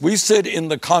We sit in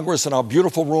the Congress in our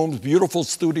beautiful rooms, beautiful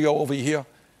studio over here,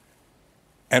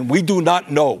 and we do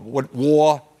not know what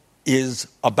war is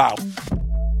about.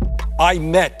 I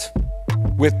met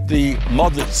with the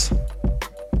mothers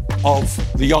of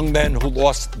the young men who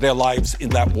lost their lives in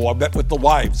that war, met with the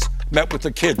wives, met with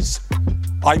the kids.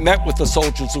 I met with the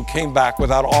soldiers who came back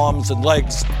without arms and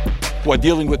legs, who are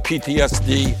dealing with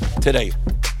PTSD today.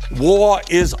 War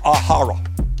is a horror.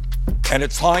 And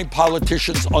it's time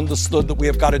politicians understood that we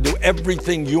have got to do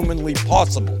everything humanly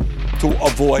possible to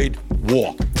avoid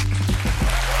war.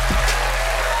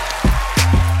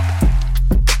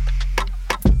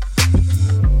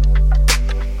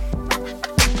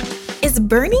 Is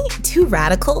Bernie too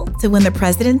radical to win the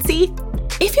presidency?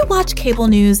 If you watch cable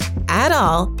news at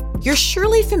all, you're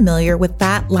surely familiar with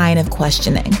that line of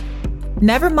questioning.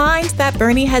 Never mind that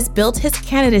Bernie has built his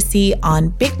candidacy on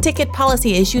big-ticket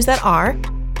policy issues that are,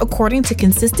 according to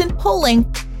consistent polling,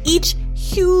 each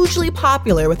hugely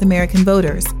popular with American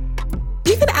voters.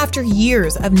 Even after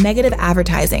years of negative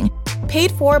advertising,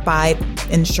 paid for by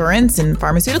insurance and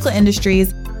pharmaceutical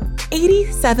industries,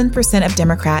 87% of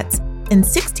Democrats and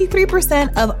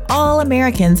 63% of all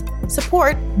Americans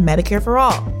support Medicare for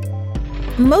all.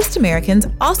 Most Americans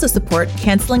also support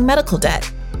canceling medical debt,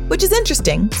 which is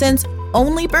interesting since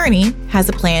only Bernie has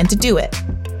a plan to do it.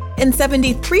 And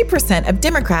 73% of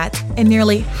Democrats and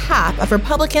nearly half of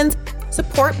Republicans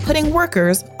support putting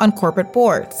workers on corporate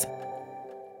boards.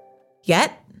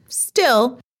 Yet,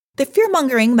 still, the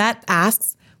fear-mongering that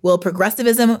asks, will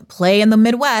progressivism play in the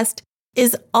Midwest,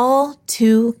 is all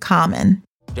too common.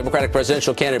 Democratic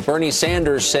presidential candidate Bernie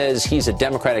Sanders says he's a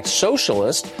Democratic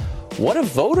socialist. What do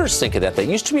voters think of that? That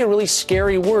used to be a really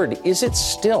scary word. Is it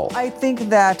still? I think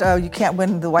that you can't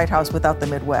win the White House without the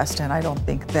Midwest, and I don't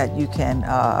think that you can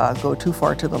go too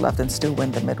far to the left and still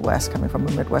win the Midwest. Coming from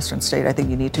a Midwestern state, I think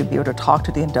you need to be able to talk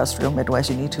to the industrial Midwest.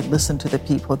 You need to listen to the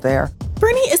people there.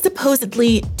 Bernie is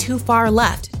supposedly too far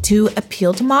left to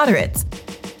appeal to moderates.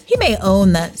 He may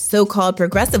own the so-called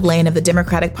progressive lane of the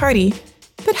Democratic Party,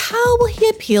 but how will he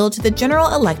appeal to the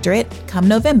general electorate come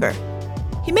November?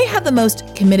 He may have the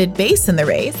most committed base in the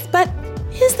race, but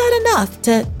is that enough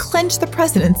to clinch the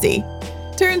presidency?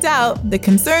 Turns out the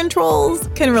concerned trolls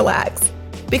can relax,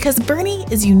 because Bernie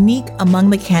is unique among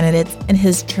the candidates in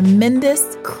his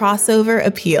tremendous crossover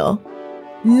appeal.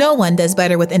 No one does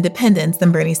better with independents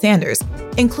than Bernie Sanders,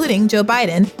 including Joe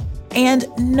Biden, and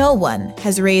no one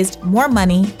has raised more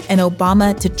money in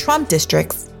Obama to Trump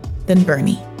districts than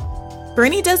Bernie.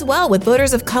 Bernie does well with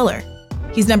voters of color.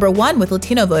 He's number 1 with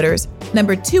Latino voters,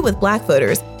 number 2 with Black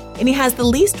voters, and he has the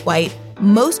least white,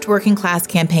 most working class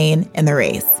campaign in the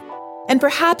race. And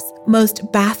perhaps most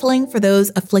baffling for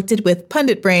those afflicted with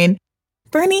pundit brain,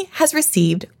 Bernie has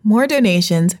received more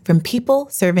donations from people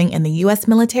serving in the U.S.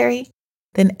 military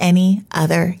than any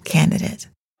other candidate.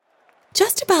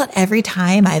 Just about every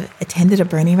time I've attended a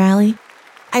Bernie rally,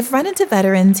 I've run into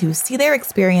veterans who see their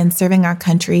experience serving our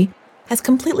country as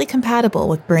completely compatible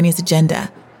with Bernie's agenda.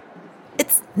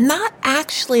 It's not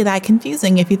actually that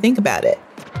confusing if you think about it.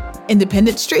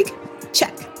 Independent streak?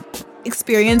 Check.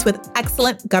 Experience with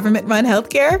excellent government-run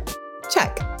healthcare?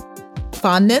 Check.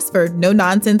 Fondness for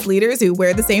no-nonsense leaders who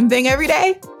wear the same thing every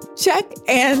day? Check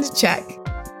and check.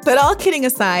 But all kidding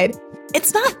aside,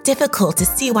 it's not difficult to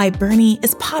see why Bernie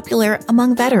is popular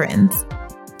among veterans.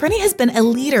 Bernie has been a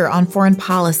leader on foreign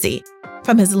policy,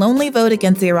 from his lonely vote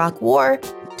against the Iraq War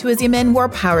to his Yemen War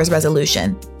Powers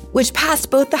Resolution, which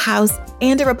passed both the House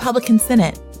and a Republican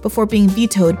Senate before being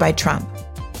vetoed by Trump.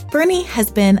 Bernie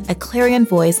has been a clarion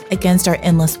voice against our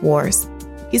endless wars.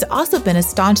 He's also been a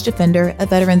staunch defender of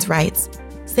veterans' rights,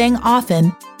 saying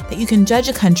often that you can judge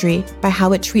a country by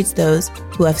how it treats those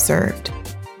who have served.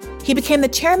 He became the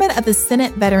chairman of the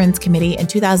Senate Veterans Committee in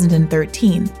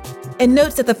 2013 and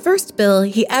notes that the first bill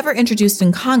he ever introduced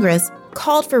in Congress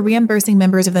called for reimbursing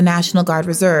members of the National Guard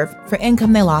Reserve for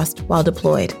income they lost while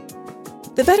deployed.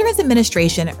 The Veterans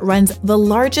Administration runs the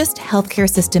largest healthcare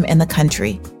system in the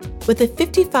country, with a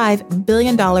 $55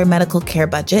 billion medical care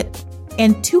budget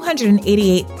and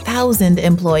 288,000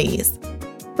 employees.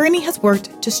 Bernie has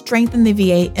worked to strengthen the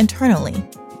VA internally,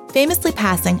 famously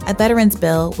passing a veterans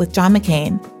bill with John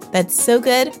McCain that's so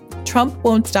good, Trump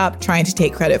won't stop trying to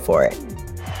take credit for it.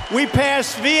 We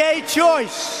passed VA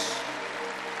Choice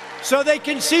so they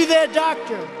can see their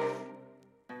doctor.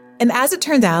 And as it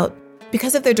turns out,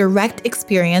 because of their direct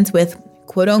experience with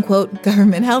quote-unquote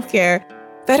government healthcare,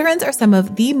 veterans are some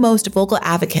of the most vocal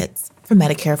advocates for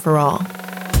Medicare for All.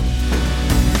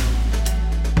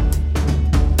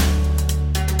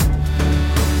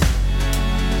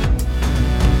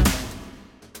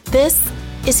 This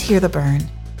is Hear the Burn.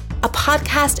 a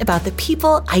podcast about the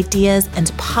people, ideas,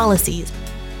 and policies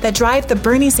that drive the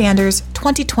Bernie Sanders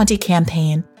 2020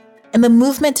 campaign and the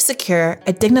movement to secure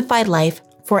a dignified life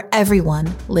for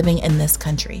everyone living in this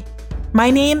country. My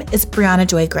name is Brianna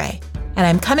Joy Gray, and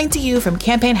I'm coming to you from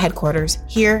campaign headquarters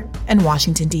here in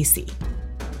Washington, D.C.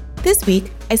 This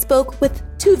week, I spoke with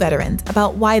two veterans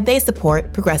about why they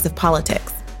support progressive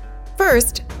politics.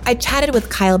 First, I chatted with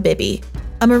Kyle Bibby,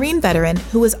 a Marine veteran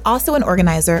who was also an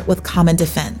organizer with Common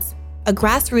Defense, a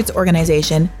grassroots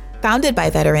organization founded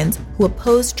by veterans who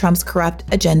opposed Trump's corrupt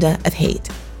agenda of hate.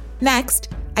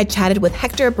 Next, I chatted with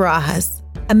Hector Barajas,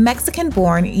 a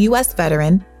Mexican-born U.S.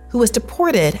 veteran who was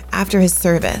deported after his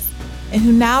service and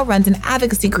who now runs an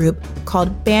advocacy group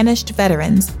called Banished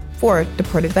Veterans for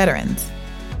deported veterans.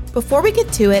 Before we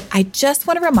get to it, I just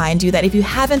want to remind you that if you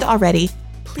haven't already,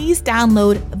 please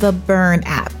download the Burn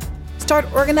app. Start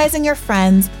organizing your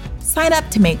friends, sign up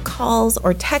to make calls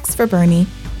or texts for Bernie,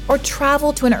 or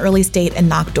travel to an early state and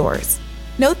knock doors.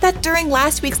 Note that during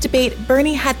last week's debate,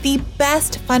 Bernie had the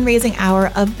best fundraising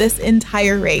hour of this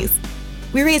entire race.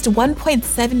 We raised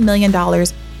 $1.7 million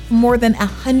for more than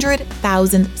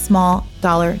 100,000 small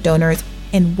dollar donors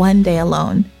in one day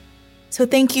alone. So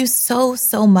thank you so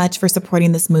much for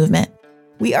supporting this movement.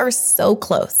 We are so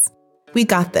close. We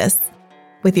got this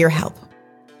with your help.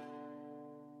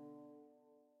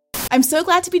 I'm so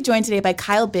glad to be joined today by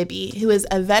Kyle Bibby, who is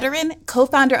a veteran,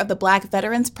 co-founder of the Black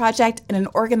Veterans Project, and an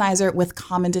organizer with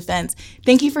Common Defense.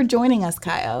 Thank you for joining us,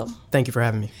 Kyle. Thank you for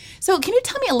having me. So can you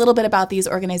tell me a little bit about these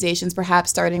organizations, perhaps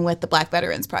starting with the Black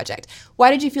Veterans Project?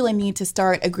 Why did you feel a need to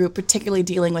start a group particularly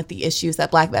dealing with the issues that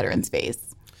Black veterans face?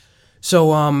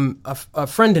 So a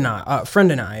friend and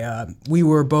I, we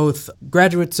were both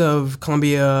graduates of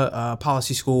Columbia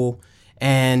Policy School,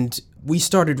 and we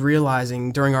started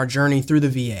realizing during our journey through the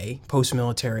VA,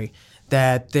 post-military,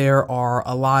 that there are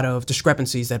a lot of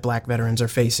discrepancies that Black veterans are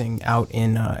facing out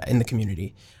in the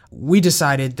community. We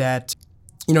decided that,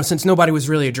 since nobody was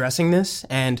really addressing this,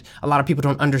 and a lot of people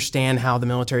don't understand how the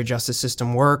military justice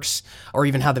system works, or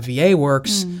even how the VA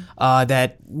works,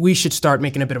 that we should start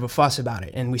making a bit of a fuss about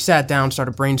it. And we sat down,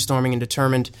 started brainstorming, and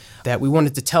determined that we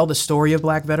wanted to tell the story of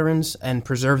Black veterans and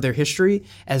preserve their history,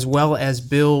 as well as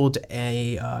build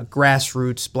a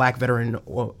grassroots Black veteran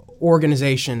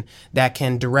organization that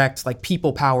can direct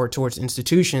people power towards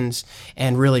institutions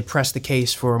and really press the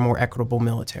case for a more equitable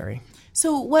military.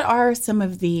 So what are some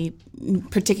of the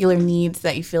particular needs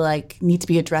that you feel like need to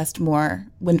be addressed more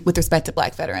with respect to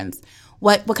Black veterans?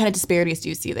 What kind of disparities do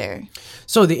you see there?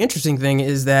 So the interesting thing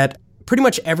is that pretty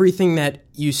much everything that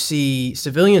you see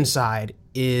civilian side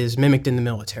is mimicked in the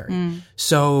military.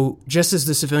 So just as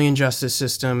the civilian justice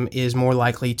system is more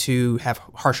likely to have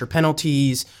harsher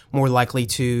penalties, more likely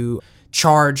to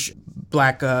charge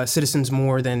Black citizens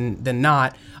more than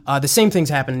not, the same thing's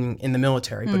happening in the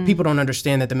military, but people don't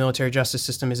understand that the military justice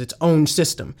system is its own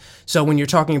system. So when you're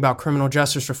talking about criminal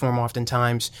justice reform,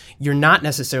 oftentimes, you're not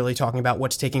necessarily talking about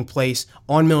what's taking place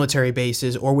on military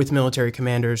bases or with military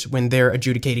commanders when they're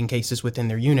adjudicating cases within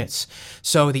their units.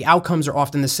 So the outcomes are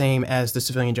often the same as the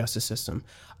civilian justice system.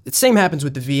 The same happens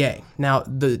with the VA. Now,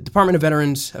 the Department of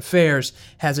Veterans Affairs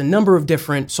has a number of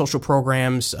different social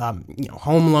programs,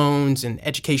 home loans and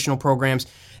educational programs.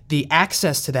 The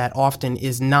access to that often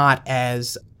is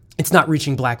it's not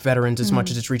reaching Black veterans as much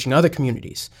as it's reaching other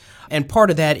communities. And part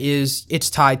of that is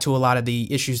it's tied to a lot of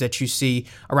the issues that you see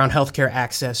around healthcare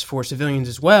access for civilians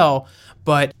as well.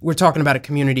 But we're talking about a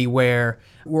community where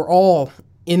we're all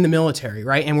in the military,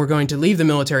 right? And we're going to leave the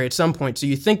military at some point. So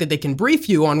you think that they can brief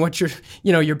you on what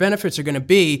your benefits are going to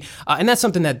be. And that's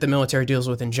something that the military deals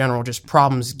with in general, just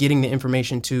problems getting the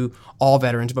information to all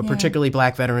veterans, but particularly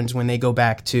Black veterans when they go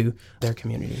back to their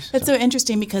communities. That's so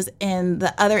interesting because in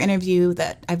the other interview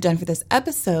that I've done for this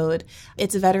episode,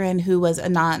 it's a veteran who was a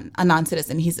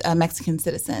non-citizen. He's a Mexican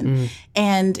citizen.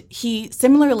 And he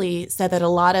similarly said that a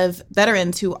lot of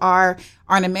veterans who aren't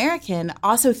American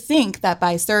also think that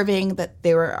by serving that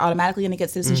they were automatically going to get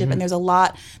citizenship, and there's a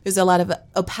lot of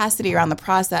opacity around the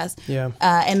process,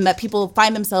 and that people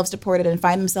find themselves deported and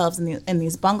find themselves in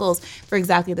these bungles for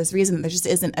exactly this reason. There just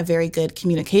isn't a very good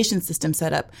communication system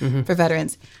set up for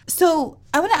veterans. So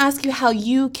I want to ask you how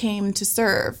you came to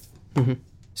serve.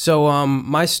 So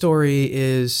my story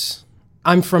is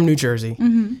I'm from New Jersey,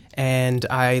 and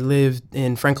I lived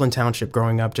in Franklin Township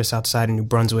growing up just outside of New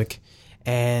Brunswick.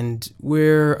 And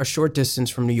we're a short distance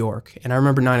from New York. And I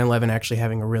remember 9/11 actually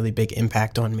having a really big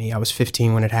impact on me. I was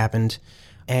 15 when it happened.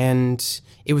 And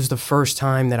it was the first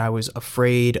time that I was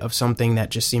afraid of something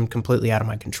that just seemed completely out of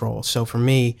my control. So for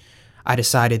me, I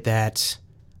decided that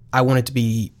I wanted to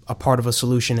be a part of a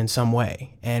solution in some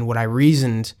way. And what I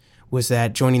reasoned was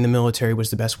that joining the military was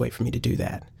the best way for me to do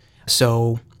that.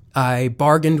 So I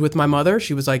bargained with my mother.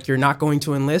 She was like, you're not going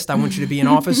to enlist. I want you to be an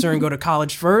officer and go to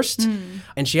college first.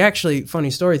 And she actually,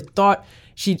 funny story, thought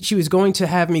she was going to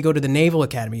have me go to the Naval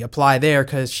Academy, apply there,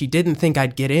 because she didn't think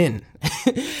I'd get in.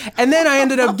 And then I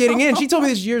ended up getting in. She told me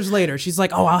this years later. She's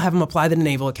like, oh, I'll have him apply to the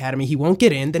Naval Academy. He won't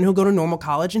get in. Then he'll go to normal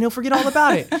college and he'll forget all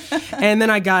about it. And then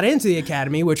I got into the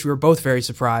academy, which we were both very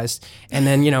surprised. And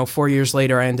then, 4 years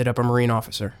later, I ended up a Marine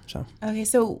officer. Okay,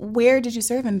 so where did you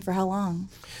serve and for how long?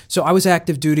 So I was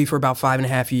active duty for about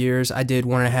 5.5 years. I did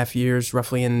 1.5 years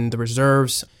roughly in the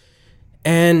reserves.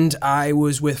 And I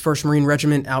was with 1st Marine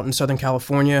Regiment out in Southern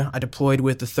California. I deployed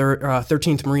with the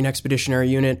 13th Marine Expeditionary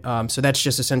Unit. So that's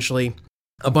just essentially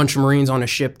a bunch of Marines on a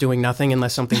ship doing nothing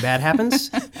unless something bad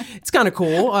happens. It's kind of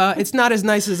cool. It's not as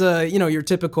nice as your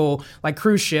typical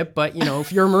cruise ship, but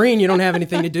if you're a Marine, you don't have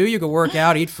anything to do. You go work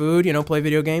out, eat food, play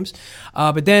video games.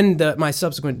 But then my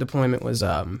subsequent deployment was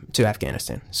to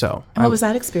Afghanistan. So and what was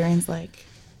that experience like?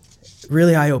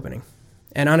 Really eye-opening.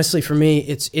 And honestly, for me,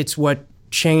 it's what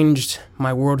changed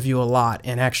my worldview a lot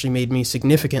and actually made me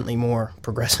significantly more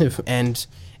progressive and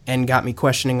got me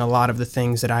questioning a lot of the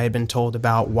things that I had been told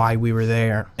about why we were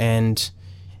there and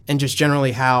just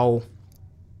generally how,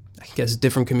 I guess,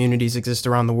 different communities exist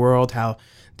around the world, how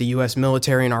the U.S.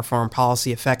 military and our foreign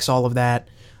policy affects all of that.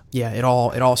 Yeah, it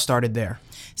all started there.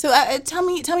 So tell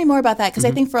me more about that, because I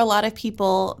think for a lot of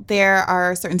people, there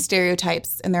are certain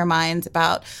stereotypes in their minds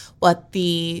about what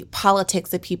the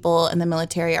politics of people in the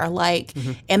military are like,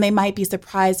 and they might be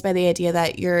surprised by the idea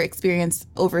that your experience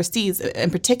overseas, in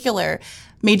particular,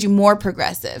 made you more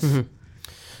progressive.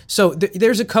 So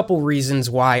there's a couple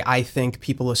reasons why I think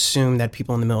people assume that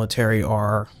people in the military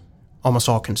are almost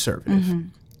all conservative.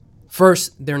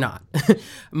 First, they're not.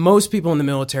 Most people in the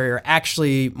military are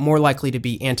actually more likely to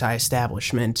be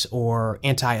anti-establishment or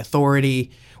anti-authority,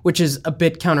 which is a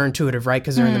bit counterintuitive, right,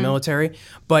 because they're in the military.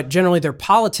 But generally, their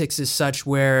politics is such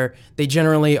where they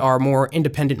generally are more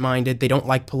independent-minded. They don't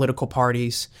like political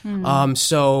parties.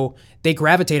 So they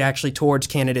gravitate actually towards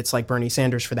candidates like Bernie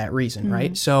Sanders for that reason,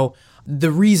 right? So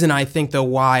the reason I think, though,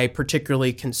 why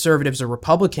particularly conservatives or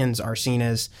Republicans are seen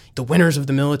as the winners of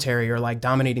the military or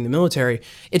dominating the military,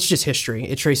 it's just history.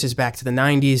 It traces back to the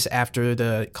 90s after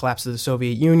the collapse of the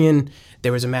Soviet Union.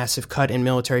 There was a massive cut in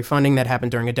military funding that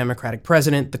happened during a Democratic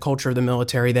president. The culture of the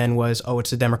military then was, oh, it's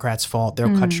the Democrats' fault.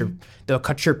 They'll cut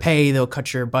your pay, they'll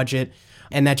cut your budget,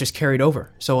 and that just carried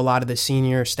over. So a lot of the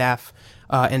senior staff,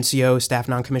 NCOs, staff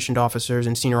non-commissioned officers,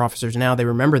 and senior officers now, they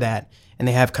remember that, and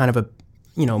they have kind of a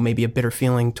maybe a bitter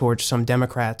feeling towards some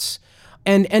Democrats.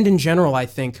 And in general, I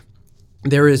think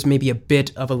there is maybe a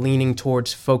bit of a leaning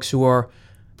towards folks who are,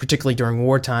 particularly during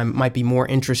wartime, might be more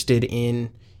interested in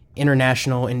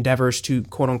international endeavors to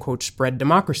quote-unquote spread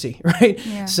democracy, right?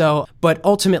 Yeah. So, but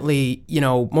ultimately,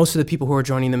 most of the people who are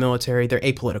joining the military, they're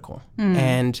apolitical.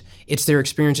 And it's their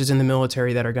experiences in the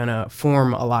military that are going to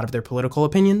form a lot of their political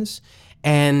opinions.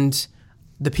 And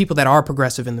the people that are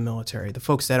progressive in the military, the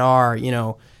folks that are,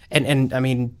 and I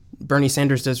mean, Bernie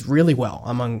Sanders does really well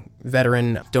among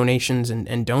veteran donations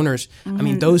and donors. I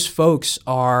mean, those folks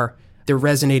they're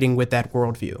resonating with that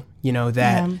worldview,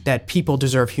 that people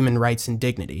deserve human rights and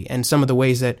dignity. And some of the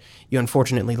ways that you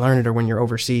unfortunately learn it are when you're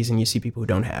overseas and you see people who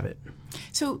don't have it.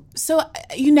 So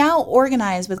you now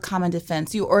organize with Common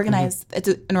Defense. You organize, it's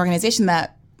an organization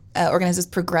that organizes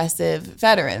progressive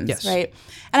veterans, yes, right?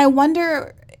 And I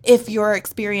wonder if your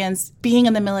experience being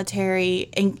in the military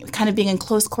and kind of being in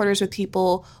close quarters with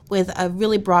people with a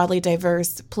really broadly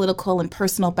diverse political and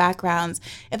personal backgrounds,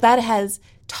 if that has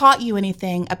taught you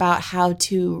anything about how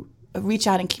to reach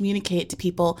out and communicate to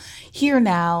people here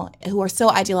now who are so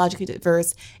ideologically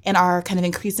diverse and are kind of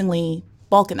increasingly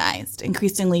balkanized,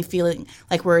 increasingly feeling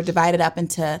like we're divided up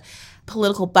into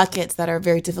political buckets that are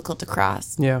very difficult to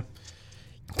cross. Yeah.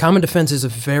 Common Defense is a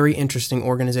very interesting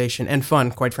organization and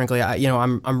fun, quite frankly.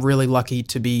 I'm really lucky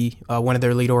to be one of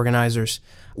their lead organizers.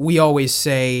 We always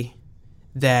say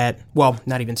that, well,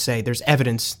 not even say, there's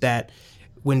evidence that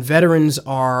when veterans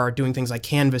are doing things like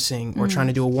canvassing or trying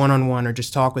to do a one-on-one or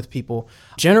just talk with people,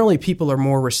 generally people are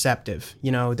more receptive,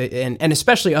 and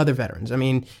especially other veterans. I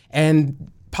mean, and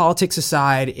politics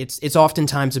aside, it's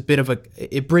oftentimes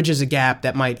it bridges a gap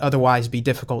that might otherwise be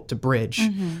difficult to bridge.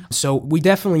 So we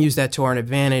definitely use that to our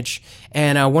advantage.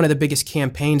 And one of the biggest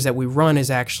campaigns that we run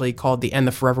is actually called the End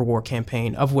the Forever War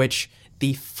campaign, of which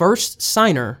the first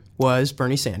signer was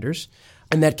Bernie Sanders.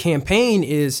 And that campaign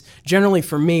is generally,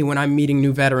 for me, when I'm meeting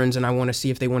new veterans and I want to see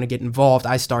if they want to get involved,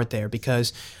 I start there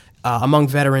because Among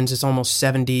veterans, it's almost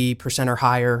 70% or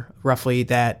higher, roughly,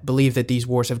 that believe that these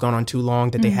wars have gone on too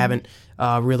long, that they haven't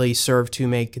really served to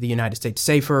make the United States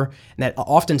safer, and that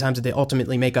oftentimes they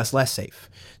ultimately make us less safe.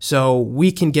 So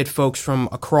we can get folks from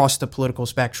across the political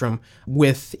spectrum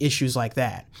with issues like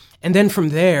that. And then from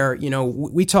there,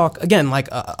 we talk, again,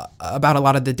 about a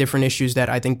lot of the different issues that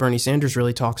I think Bernie Sanders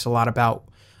really talks a lot about.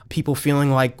 People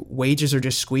feeling like wages are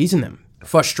just squeezing them.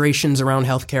 Frustrations around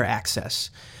healthcare access,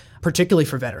 particularly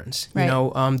for veterans. Right.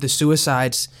 The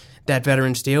suicides that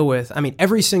veterans deal with. I mean,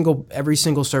 every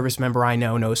single service member I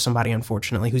know knows somebody,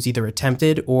 unfortunately, who's either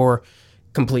attempted or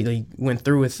completely went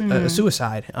through with a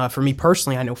suicide. For me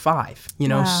personally, I know 5.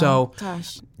 Wow. So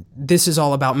Gosh. This is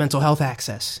all about mental health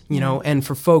access. And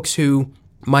for folks who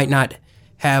might not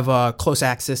have close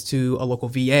access to a local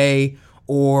VA.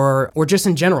 Or just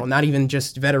in general, not even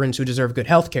just veterans who deserve good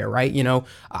health care, right?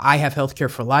 I have health care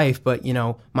for life, but,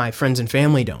 my friends and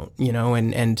family don't,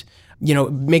 and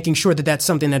making sure that that's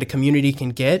something that a community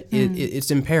can get,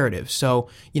 it's imperative. So,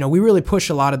 we really push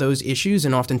a lot of those issues,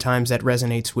 and oftentimes that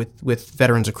resonates with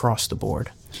veterans across the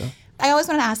board. So. I always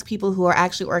want to ask people who are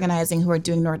actually organizing, who are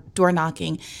doing door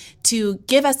knocking, to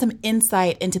give us some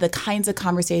insight into the kinds of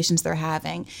conversations they're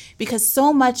having. Because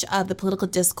so much of the political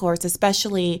discourse,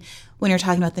 especially when you're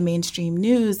talking about the mainstream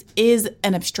news, is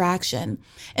an abstraction.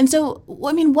 And so,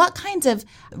 what kinds of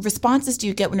responses do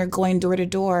you get when you're going door to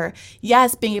door?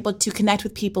 Yes, being able to connect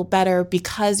with people better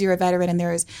because you're a veteran and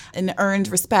there's an earned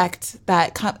respect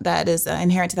that is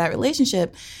inherent to that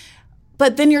relationship.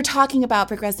 But then you're talking about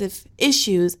progressive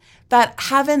issues that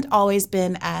haven't always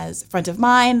been as front of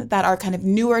mind, that are kind of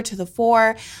newer to the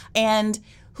fore, and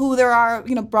who there are,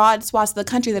 broad swaths of the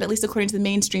country that, at least according to the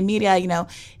mainstream media,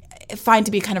 find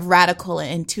to be kind of radical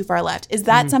and too far left. Is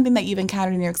that something that you've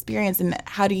encountered in your experience? And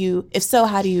how do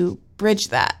you bridge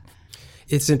that?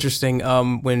 It's interesting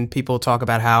when people talk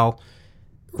about how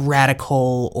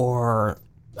radical or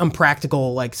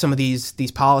unpractical like some of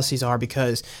these policies are,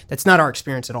 because that's not our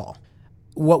experience at all.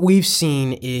 What we've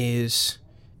seen is,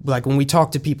 like, when we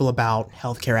talk to people about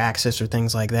healthcare access or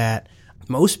things like that,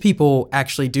 most people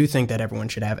actually do think that everyone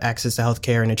should have access to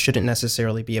healthcare, and it shouldn't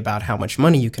necessarily be about how much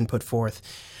money you can put forth.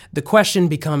 The question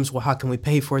becomes, well, how can we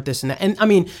pay for it, this and that? And I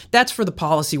mean, that's for the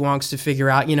policy wonks to figure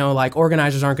out. Like,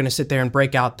 organizers aren't going to sit there and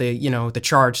break out the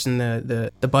charts and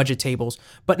the budget tables.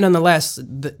 But nonetheless,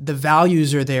 the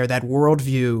values are there. That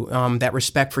worldview, that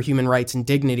respect for human rights and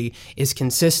dignity is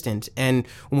consistent. And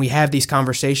when we have these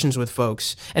conversations with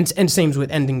folks, and same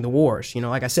with ending the wars,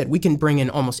 like I said, we can bring in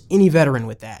almost any veteran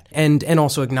with that. And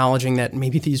also acknowledging that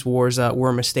maybe these wars were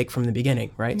a mistake from the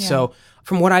beginning, right? Yeah. So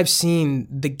from what I've seen,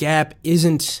 the gap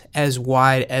isn't as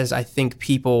wide as I think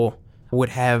people would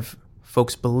have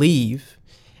folks believe.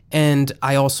 And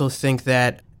I also think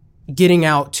that getting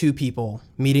out to people,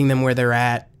 meeting them where they're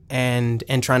at, and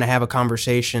trying to have a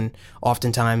conversation,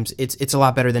 oftentimes it's a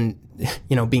lot better than,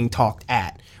 being talked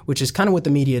at, which is kind of what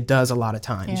the media does a lot of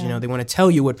times. Yeah. They want to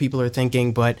tell you what people are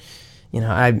thinking, but,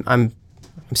 I'm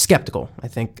skeptical, I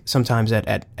think, sometimes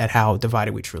at how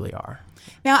divided we truly are.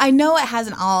 Now, I know it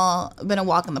hasn't all been a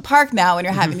walk in the park now when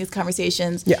you're having these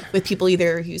conversations with people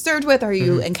either you served with or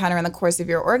you encounter in the course of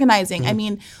your organizing. I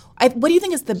mean, what do you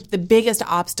think is the biggest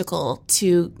obstacle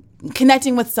to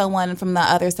connecting with someone from the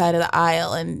other side of the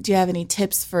aisle? And do you have any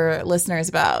tips for listeners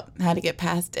about how to get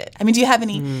past it? I mean, do you have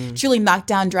any truly knock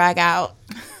down, drag out?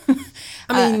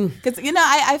 I mean, because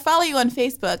I follow you on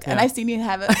Facebook, and I've seen you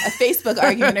have a Facebook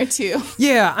argument or two.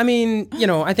 Yeah, I mean,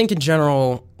 I think in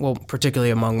general, well,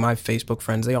 particularly among my Facebook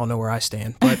friends, they all know where I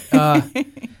stand. But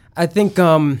I think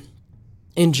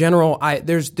in general,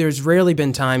 there's rarely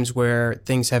been times where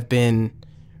things have been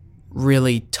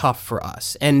really tough for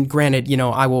us. And granted,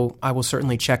 I will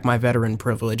certainly check my veteran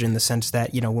privilege in the sense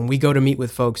that when we go to meet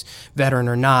with folks, veteran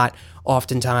or not,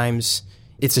 oftentimes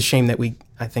it's a shame that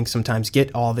I think sometimes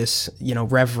get all this,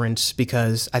 reverence,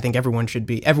 because I think everyone should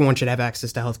have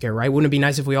access to healthcare, right? Wouldn't it be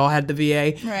nice if we all had the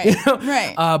VA? Right.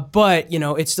 Right. But,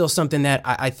 it's still something that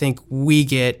I think we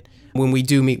get when we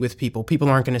do meet with people. People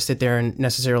aren't going to sit there and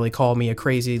necessarily call me a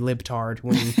crazy libtard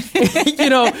when,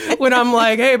 when I'm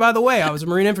like, hey, by the way, I was a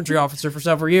Marine infantry officer for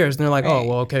several years. And they're like, oh,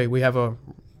 well, okay, we have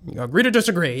agree to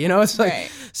disagree. It's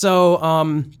like,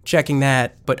 so checking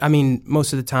that. But I mean,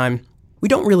 most of the time, we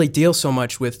don't really deal so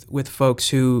much with folks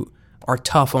who are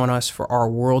tough on us for our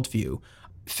worldview.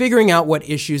 Figuring out what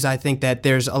issues I think that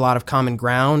there's a lot of common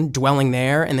ground, dwelling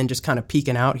there, and then just kind of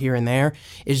peeking out here and there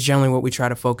is generally what we try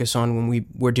to focus on when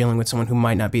we're dealing with someone who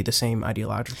might not be the same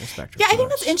ideological spectrum. Yeah, I think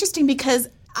that's interesting because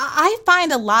I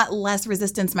find a lot less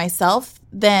resistance myself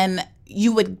than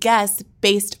you would guess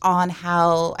based on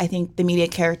how I think the media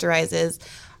characterizes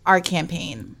our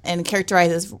campaign and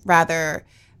characterizes rather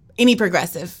any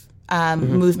progressive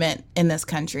movement in this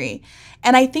country.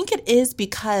 And I think it is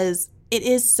because it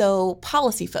is so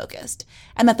policy focused,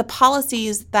 and that the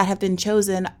policies that have been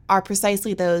chosen are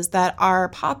precisely those that are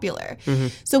popular.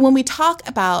 So when we talk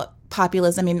about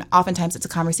populism, I mean, oftentimes it's a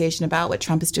conversation about what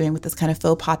Trump is doing with this kind of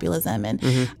faux populism and,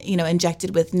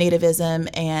 injected with nativism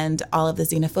and all of the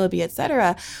xenophobia, et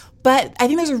cetera. But I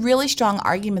think there's a really strong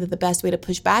argument that the best way to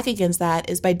push back against that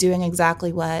is by doing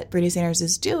exactly what Bernie Sanders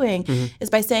is doing, is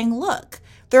by saying, look,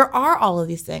 there are all of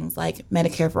these things like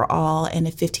Medicare for all and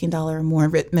a $15 or more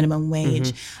minimum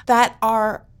wage that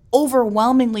are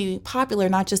overwhelmingly popular,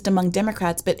 not just among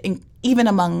Democrats, but even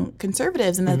among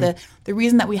conservatives. And that the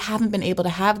reason that we haven't been able to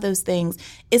have those things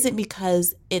isn't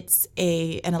because it's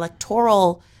an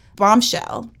electoral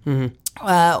bombshell,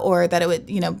 or that it would,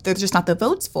 there's just not the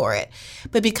votes for it,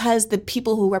 but because the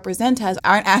people who represent us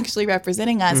aren't actually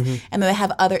representing us, and that they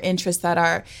have other interests that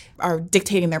are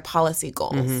dictating their policy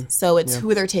goals. So it's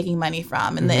who they're taking money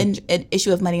from, and the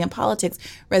issue of money in politics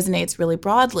resonates really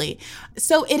broadly.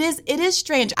 So it is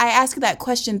strange. I asked you that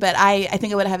question, but I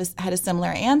think I would have had a similar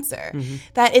answer,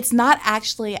 that it's not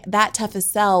actually that tough a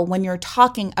sell when you're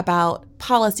talking about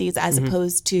policies as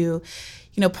opposed to,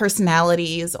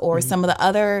 personalities or some of the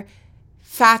other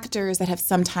factors that have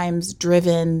sometimes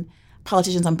driven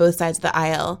politicians on both sides of the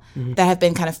aisle that have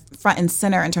been kind of front and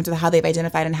center in terms of how they've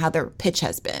identified and how their pitch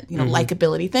has been,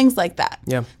 likability, things like that.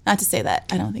 Yeah. Not to say that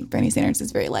I don't think Bernie Sanders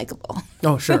is very likable.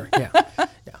 Oh, sure.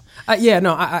 Yeah.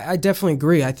 No, I definitely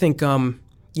agree. I think, and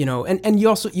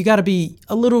you got to be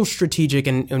a little strategic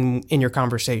in your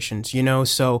conversations,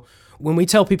 so when we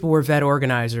tell people we're vet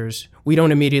organizers, we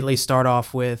don't immediately start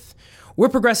off with, we're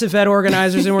progressive vet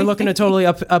organizers and we're looking to totally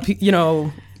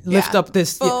lift up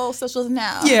this full socialism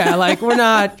now. Yeah, like we're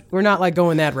not like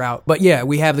going that route. But yeah,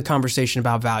 we have the conversation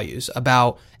about values,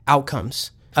 about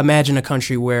outcomes. Imagine a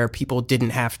country where people didn't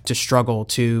have to struggle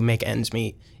to make ends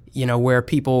meet, where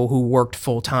people who worked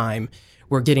full time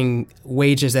were getting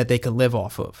wages that they could live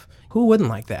off of. Who wouldn't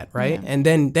like that, right? Yeah. And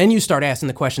then you start asking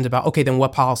the questions about, okay, then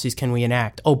what policies can we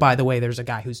enact? Oh, by the way, there's a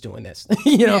guy who's doing this.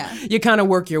 You kind of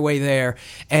work your way there.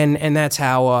 And that's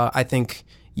how I think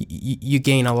you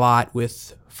gain a lot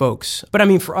with folks. But I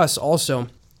mean, for us also,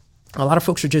 a lot of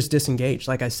folks are just disengaged.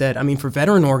 Like I said, I mean, for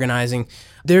veteran organizing,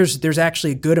 there's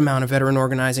actually a good amount of veteran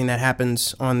organizing that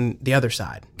happens on the other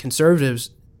side.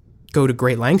 Conservatives go to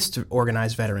great lengths to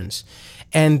organize veterans,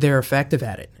 and they're effective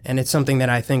at it. And it's something that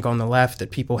I think on the left that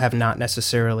people have not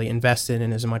necessarily invested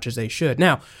in as much as they should.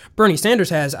 Now, Bernie Sanders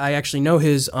has. I actually know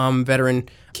his veteran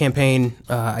campaign,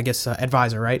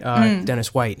 advisor, right?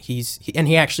 Dennis White.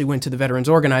 He actually went to the Veterans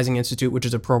Organizing Institute, which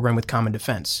is a program with Common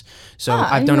Defense. So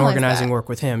I've done organizing work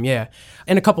with him, yeah.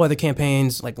 And a couple other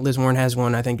campaigns, like Liz Warren has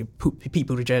one, I think Pete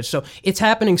Buttigieg. So it's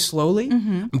happening slowly,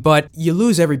 but you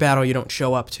lose every battle you don't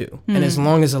show up to. And as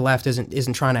long as the left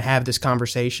isn't trying to have this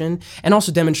conversation and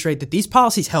also demonstrate that these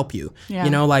policies help you. Yeah.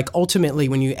 Ultimately,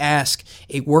 when you ask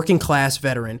a working class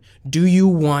veteran, do you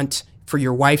want for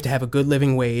your wife to have a good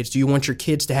living wage? Do you want your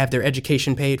kids to have their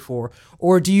education paid for?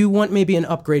 Or do you want maybe an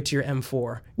upgrade to your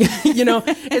M4?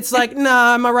 It's like,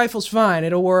 nah, my rifle's fine.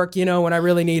 It'll work, when I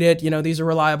really need it. These are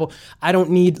reliable. I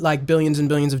don't need like billions and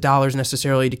billions of dollars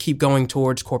necessarily to keep going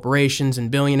towards corporations and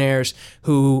billionaires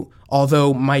who,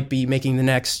 although might be making the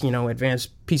next, advanced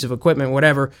piece of equipment,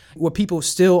 whatever, what people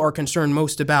still are concerned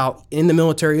most about in the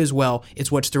military as well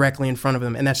is what's directly in front of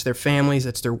them. And that's their families,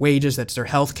 that's their wages, that's their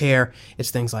health care,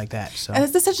 it's things like that. So and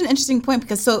that's such an interesting point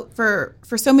because for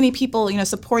so many people,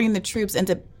 supporting the troops ends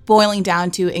up boiling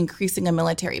down to increasing a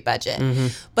military budget.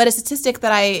 But a statistic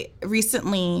that I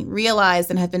recently realized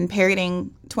and have been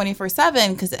parroting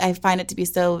 24/7 because I find it to be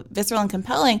so visceral and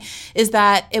compelling is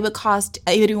that it would cost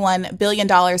 $81 billion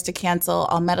to cancel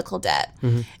all medical debt,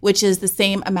 which is the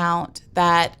same amount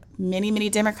that many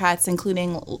Democrats,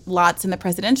 including lots in the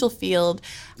presidential field,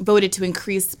 voted to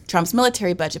increase Trump's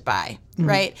military budget by,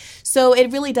 right? So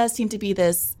it really does seem to be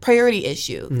this priority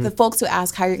issue. The folks who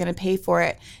ask how you're going to pay for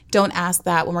it don't ask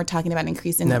that when we're talking about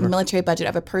increasing the military budget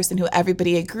of a person who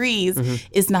everybody agrees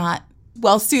is not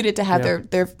well suited to have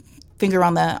their finger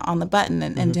on the button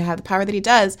and to have the power that he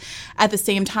does. At the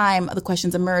same time, the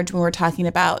questions emerge when we're talking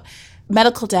about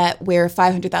medical debt, where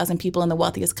 500,000 people in the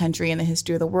wealthiest country in the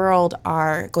history of the world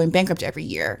are going bankrupt every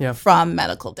year from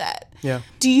medical debt. Yeah.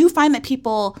 Do you find that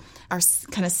people are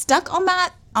kind of stuck on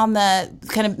that, on the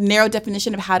kind of narrow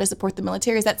definition of how to support the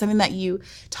military? Is that something that you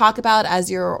talk about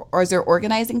as you're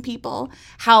organizing people,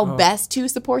 how best to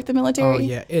support the military? Oh,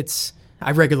 yeah.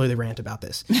 I regularly rant about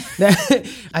this.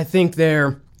 I think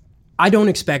I don't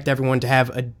expect everyone to have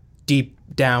a deep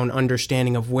down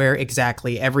understanding of where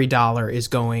exactly every dollar is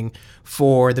going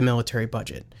for the military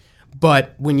budget.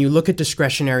 But when you look at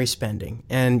discretionary spending,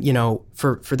 and,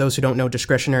 for those who don't know,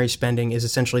 discretionary spending is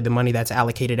essentially the money that's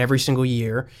allocated every single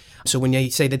year. So when they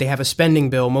say that they have a spending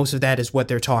bill, most of that is what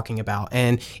they're talking about.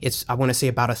 And it's, I want to say,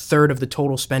 about a third of the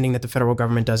total spending that the federal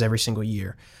government does every single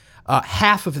year.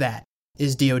 Half of that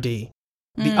is DOD.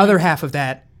 The other half of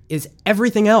that is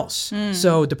everything else.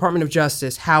 So Department of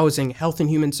Justice, Housing, Health and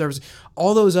Human Services,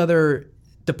 all those other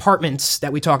departments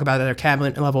that we talk about that are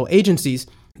cabinet level agencies,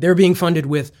 they're being funded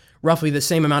with roughly the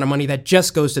same amount of money that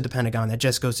just goes to the Pentagon, that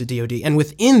just goes to DOD. And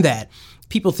within that,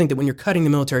 people think that when you're cutting the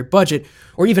military budget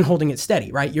or even holding it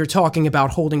steady, right, you're talking about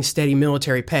holding steady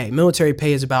military pay. Military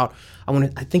pay is about,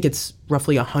 I think it's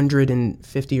roughly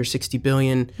 150 or 60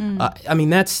 billion.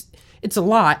 It's a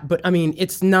lot, but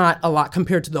it's not a lot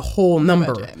compared to the whole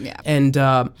number. Budget, yeah. And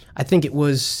I think it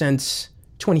was since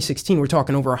 2016, we're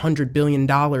talking over $100 billion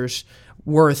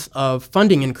worth of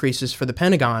funding increases for the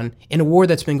Pentagon in a war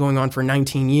that's been going on for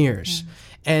 19 years.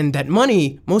 And that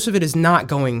money, most of it is not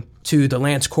going to the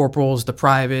lance corporals, the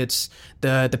privates,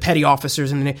 the petty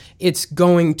officers, and it's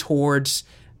going towards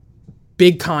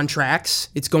big contracts.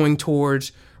 It's going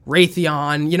towards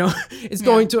Raytheon, it's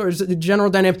going towards the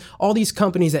General Dynamics, all these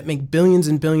companies that make billions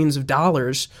and billions of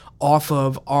dollars off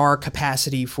of our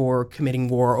capacity for committing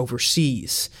war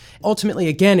overseas. Ultimately,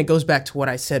 again, it goes back to what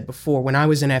I said before. When I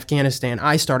was in Afghanistan,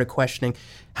 I started questioning,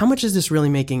 how much is this really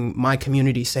making my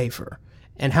community safer?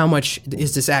 And how much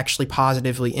is this actually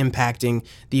positively impacting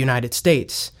the United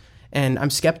States? And I'm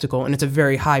skeptical, and it's a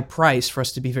very high price for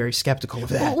us to be very skeptical of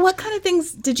that. Well, what kind of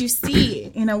things did you see?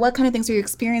 What kind of things were you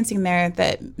experiencing there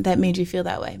that made you feel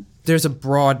that way? There's a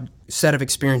broad set of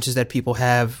experiences that people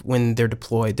have when they're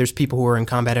deployed. There's people who are in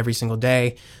combat every single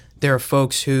day. There are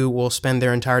folks who will spend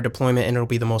their entire deployment and it'll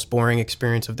be the most boring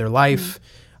experience of their life.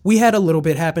 We had a little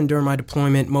bit happen during my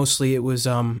deployment. Mostly it was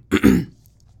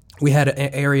we had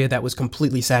an area that was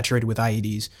completely saturated with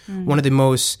IEDs. One of the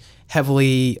most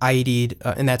heavily IED'd,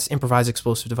 and that's improvised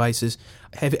explosive devices,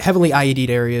 heavily IED'd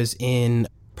areas in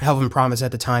Helmand Province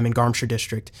at the time in Garmshire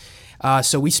District.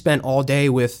 So we spent all day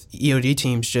with EOD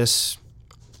teams just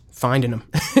finding them,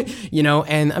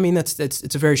 and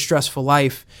it's a very stressful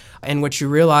life. And what you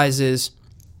realize is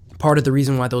part of the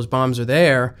reason why those bombs are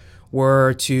there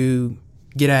were to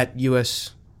get at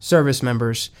U.S. service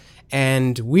members.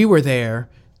 And we were there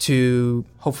to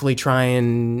hopefully try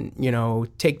and,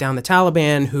 take down the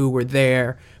Taliban who were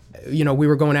there. We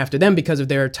were going after them because of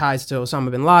their ties to Osama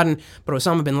bin Laden, but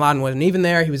Osama bin Laden wasn't even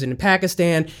there. He was in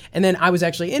Pakistan. And then I was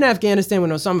actually in Afghanistan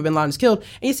when Osama bin Laden was killed.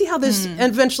 And you see how this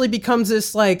eventually becomes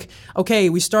this okay,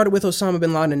 we started with Osama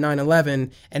bin Laden in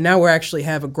 9/11, and now we actually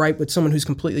have a gripe with someone who's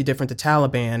completely different to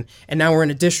Taliban. And now we're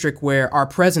in a district where our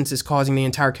presence is causing the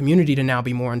entire community to now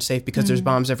be more unsafe because there's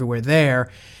bombs everywhere there.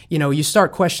 You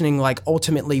start questioning,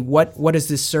 ultimately, what is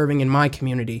this serving in my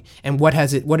community? And what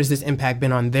has this impact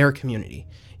been on their community?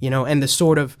 And the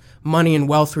sort of money and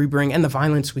wealth we bring and the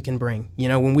violence we can bring.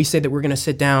 When we say that we're going to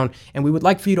sit down and we would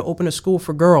like for you to open a school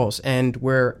for girls and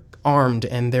we're armed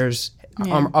and there's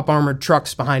up-armored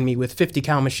trucks behind me with 50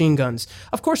 cal machine guns,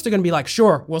 of course they're going to be like,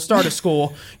 sure, we'll start a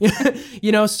school.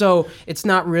 So it's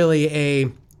not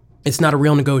really it's not a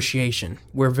real negotiation.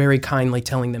 We're very kindly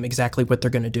telling them exactly what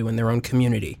they're going to do in their own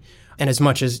community. And as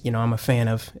much as, I'm a fan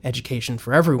of education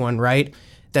for everyone, right?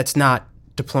 That's not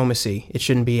diplomacy. It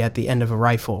shouldn't be at the end of a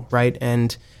rifle, right?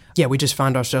 And we just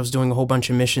found ourselves doing a whole bunch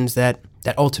of missions that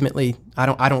ultimately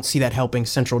I don't see that helping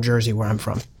Central Jersey where I'm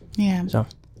from. Yeah. So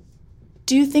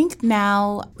do you think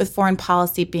now, with foreign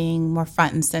policy being more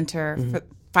front and center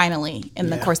finally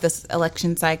in the course of this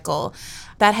election cycle,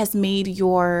 that has made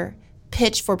your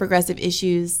pitch for progressive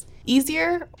issues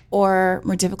easier or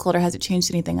more difficult, or has it changed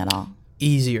anything at all?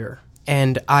 Easier.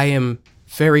 And I am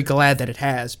very glad that it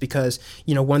has, because,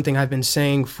 one thing I've been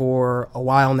saying for a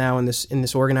while now in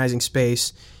this organizing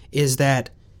space is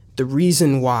that the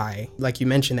reason why, like you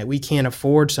mentioned, that we can't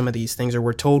afford some of these things, or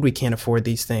we're told we can't afford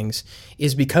these things,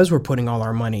 is because we're putting all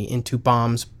our money into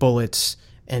bombs, bullets,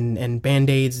 and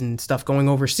Band-Aids and stuff going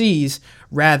overseas,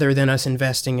 rather than us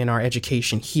investing in our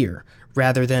education here,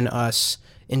 rather than us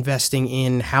investing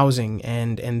in housing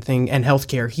and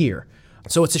healthcare here.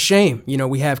 So it's a shame.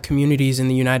 We have communities in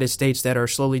the United States that are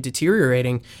slowly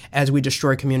deteriorating as we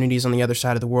destroy communities on the other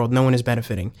side of the world. No one is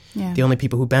benefiting. Yeah. The only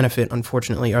people who benefit,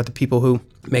 unfortunately, are the people who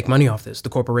make money off this, the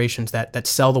corporations that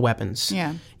sell the weapons.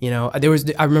 Yeah.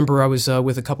 I remember I was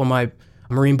with a couple of my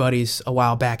Marine buddies a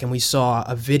while back, and we saw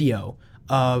a video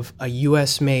of a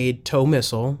U.S.-made TOW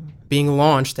missile being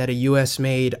launched at a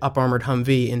U.S.-made up-armored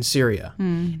Humvee in Syria.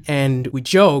 And we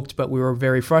joked, but we were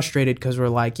very frustrated because we're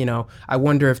like, I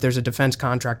wonder if there's a defense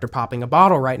contractor popping a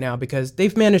bottle right now because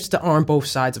they've managed to arm both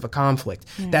sides of a conflict.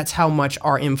 That's how much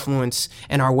our influence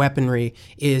and our weaponry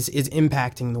is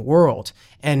impacting the world.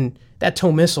 And that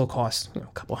TOW missile costs a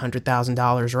couple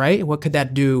 $100,000, right? What could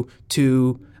that do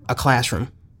to a classroom?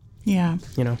 Yeah.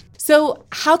 So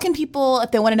how can people, if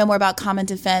they want to know more about Common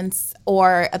Defense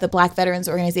or the Black Veterans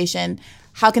Organization,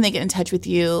 how can they get in touch with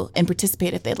you and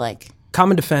participate if they'd like?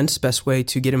 Common Defense, best way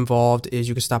to get involved is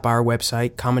you can stop by our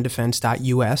website,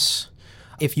 commondefense.us.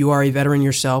 If you are a veteran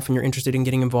yourself and you're interested in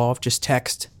getting involved, just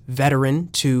text veteran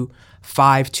to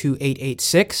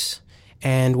 52886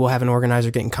 and we'll have an organizer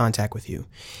get in contact with you.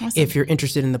 Awesome. If you're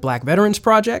interested in the Black Veterans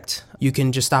Project, you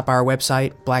can just stop by our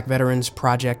website,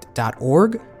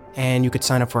 blackveteransproject.org, and you could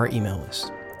sign up for our email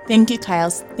list. Thank you, Kyle.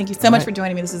 Thank you so much for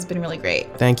joining me. This has been really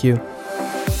great. Thank you.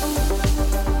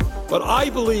 But I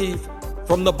believe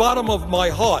from the bottom of my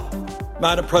heart,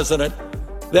 Madam President,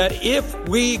 that if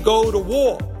we go to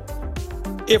war,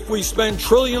 if we spend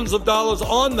trillions of dollars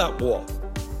on that war,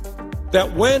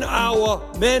 that when our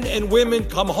men and women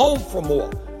come home from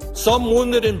war, some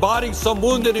wounded in body, some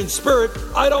wounded in spirit,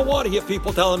 I don't want to hear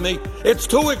people telling me it's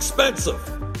too expensive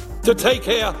to take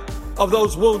care of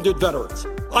those wounded veterans.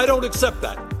 I don't accept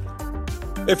that.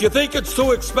 If you think it's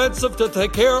too expensive to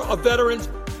take care of veterans,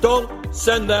 don't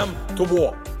send them to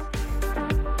war.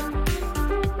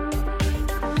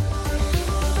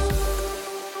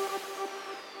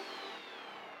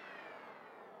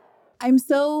 I'm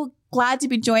so glad to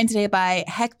be joined today by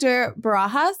Hector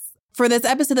Barajas for this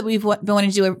episode that we've been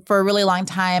wanting to do for a really long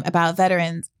time about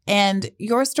veterans. And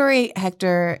your story,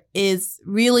 Hector, is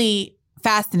really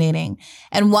fascinating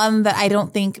and one that I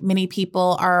don't think many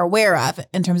people are aware of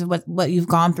in terms of what you've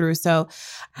gone through. So,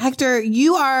 Hector,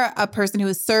 you are a person who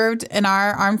has served in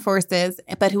our armed forces,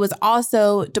 but who was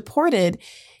also deported.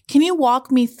 Can you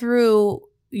walk me through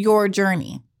your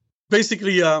journey?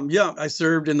 Basically, I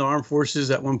served in the armed forces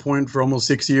at one point for almost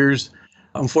 6 years.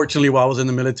 Unfortunately, while I was in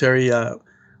the military,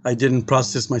 I didn't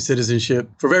process my citizenship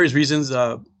for various reasons,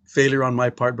 failure on my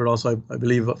part, but also I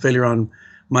believe a failure on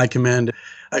my command.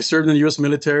 I served in the U.S.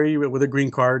 military with a green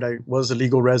card. I was a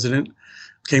legal resident,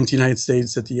 came to the United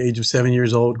States at the age of 7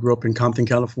 years old, grew up in Compton,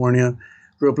 California,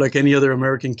 grew up like any other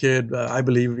American kid. I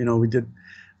believe, we did,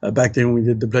 back then we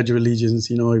did the Pledge of Allegiance,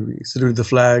 we saluted the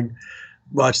flag,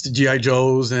 watched the G.I.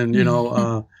 Joes and,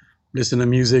 listen to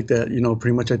music that,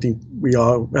 pretty much I think we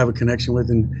all have a connection with.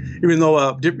 And even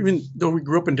though we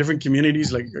grew up in different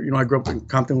communities, like, I grew up in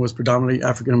Compton, was predominantly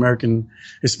African-American,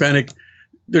 Hispanic,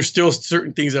 there's still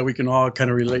certain things that we can all kind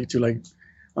of relate to, like,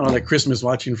 I don't know, like Christmas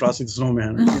watching Frosty the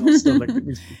Snowman, or, stuff like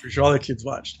that. For sure all the kids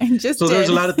watched. So there's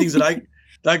a lot of things that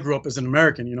I grew up as an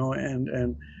American,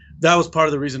 and that was part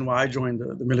of the reason why I joined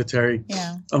the military.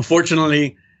 Yeah.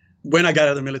 Unfortunately, when I got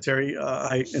out of the military,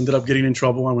 I ended up getting in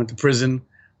trouble. I went to prison.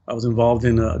 I was involved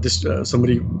in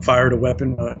somebody fired a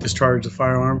weapon, discharged a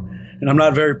firearm. And I'm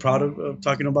not very proud of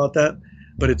talking about that,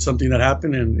 but it's something that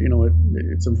happened, and,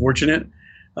 it's unfortunate.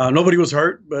 Nobody was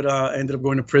hurt, but I ended up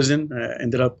going to prison. I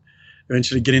ended up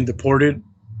eventually getting deported,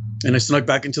 and I snuck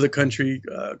back into the country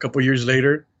a couple of years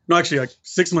later. No, actually, like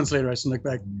 6 months later, I snuck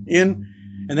back in,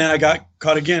 and then I got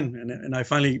caught again, and I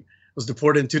finally was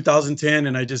deported in 2010,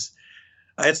 and I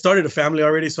had started a family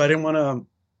already, so I didn't want to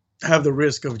have the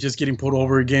risk of just getting pulled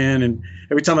over again. And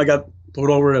every time I got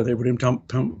pulled over, they would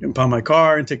impound my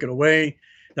car and take it away.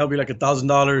 That would be like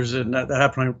 $1,000, and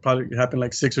that probably happened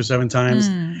like 6 or 7 times.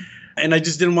 And I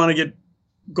just didn't want to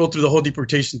go through the whole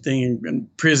deportation thing and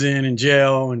prison and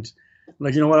jail. And I'm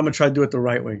like, you know what, I'm going to try to do it the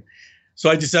right way. So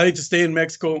I decided to stay in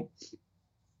Mexico.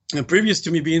 And previous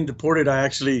to me being deported, I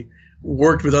actually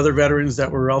worked with other veterans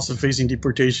that were also facing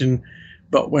deportation.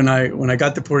 But when I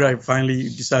got deported, I finally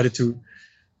decided to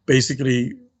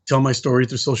basically tell my story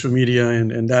through social media.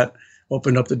 And that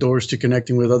opened up the doors to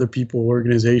connecting with other people,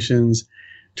 organizations,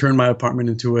 turned my apartment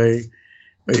into a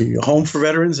home for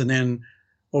veterans. And then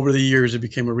over the years, it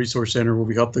became a resource center where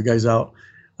we help the guys out.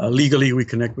 Legally, we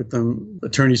connect with them,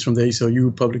 attorneys from the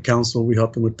ACLU, public counsel. We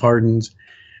help them with pardons.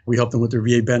 We help them with their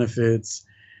VA benefits.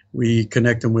 We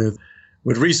connect them with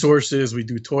resources. We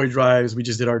do toy drives. We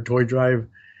just did our toy drive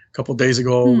a couple of days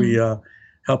ago. We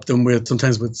help them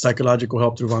sometimes with psychological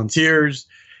help through volunteers.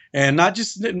 And not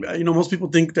just, most people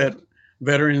think that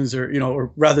veterans are,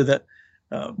 or rather that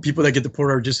people that get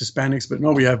deported are just Hispanics. But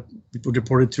no, we have people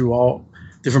deported to all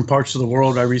different parts of the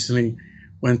world. I recently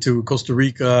went to Costa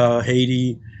Rica,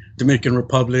 Haiti, Dominican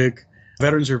Republic.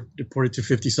 Veterans are deported to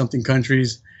 50-something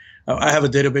countries. I have a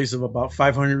database of about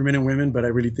 500 men and women, but I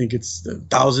really think it's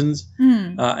thousands.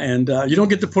 And you don't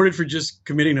get deported for just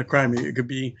committing a crime. It could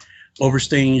be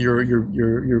overstaying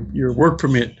your work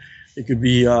permit. It could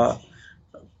be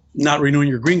not renewing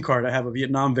your green card. I have a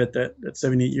Vietnam vet that's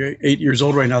 78 years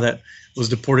old right now that was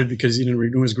deported because he didn't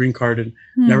renew his green card and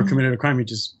never committed a crime. He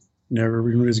just never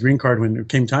renewed his green card when it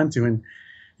came time to, and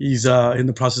he's in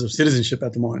the process of citizenship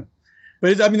at the moment.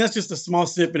 But that's just a small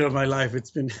snippet of my life. It's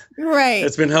been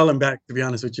It's been hell and back, to be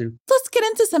honest with you. Let's get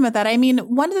into some of that. I mean,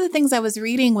 one of the things I was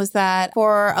reading was that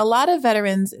for a lot of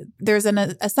veterans, there's an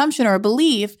assumption or a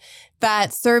belief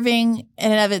that serving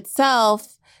in and of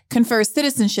itself confers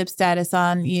citizenship status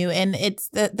on you. And it's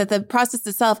that the process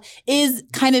itself is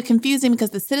kind of confusing because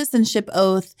the citizenship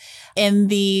oath and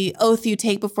the oath you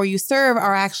take before you serve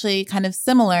are actually kind of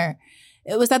similar.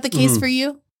 Was that the case for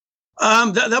you?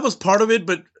 That was part of it,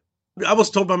 but I was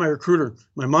told by my recruiter.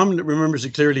 My mom remembers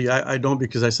it clearly. I don't,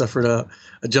 because I suffered a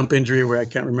jump injury where I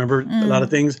can't remember a lot of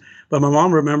things. But my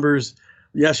mom remembers.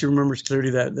 Yeah, she remembers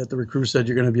clearly that the recruiter said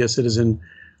you're going to be a citizen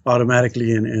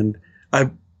automatically, and I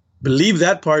believe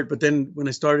that part. But then when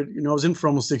I started, I was in for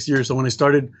almost 6 years. So when I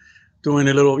started doing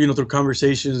a little, through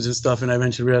conversations and stuff, and I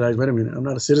eventually realized, wait a minute, I'm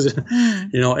not a citizen,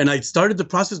 and I started the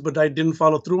process, but I didn't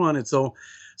follow through on it. So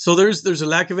there's a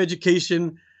lack of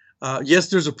education. Yes,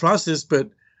 there's a process, but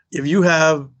if you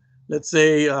have, let's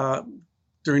say,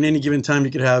 during any given time,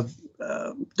 you could have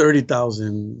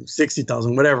 30,000,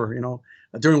 60,000, whatever.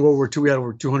 During World War II, we had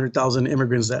over 200,000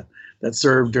 immigrants that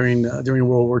served during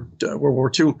World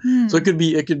War II. So it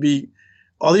could be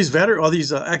all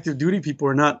these active duty people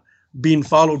are not being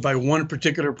followed by one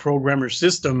particular program or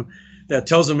system that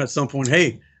tells them at some point,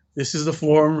 hey, this is the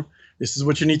form, this is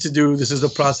what you need to do, this is the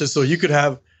process. So you could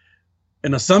have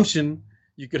an assumption.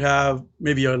 You could have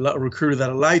maybe a recruiter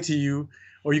that'll lie to you,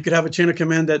 or you could have a chain of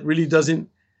command that really doesn't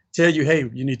tell you, hey,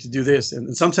 you need to do this.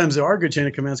 And sometimes there are good chain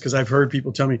of commands, because I've heard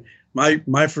people tell me,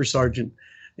 my first sergeant,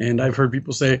 and I've heard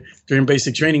people say during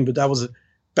basic training, but that was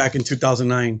back in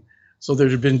 2009. So there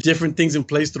have been different things in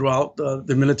place throughout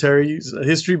the military's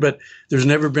history, but there's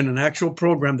never been an actual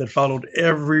program that followed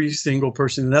every single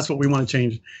person. And that's what we want to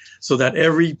change, so that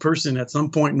every person at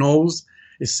some point knows,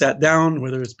 is sat down,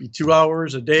 whether it's be 2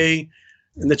 hours a day,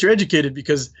 and that you're educated.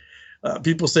 Because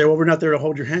people say, well, we're not there to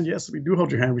hold your hand. Yes, we do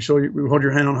hold your hand. We hold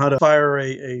your hand on how to fire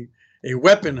a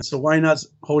weapon. So why not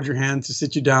hold your hand to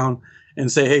sit you down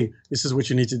and say, hey, this is what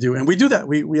you need to do. And we do that.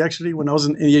 We actually, when I was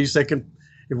in the 82nd,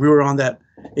 if we were on that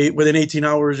within 18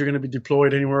 hours, you're going to be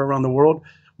deployed anywhere around the world.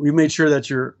 We made sure that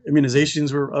your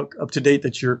immunizations were up to date,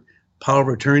 that your power of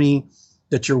attorney,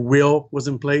 that your will was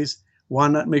in place. Why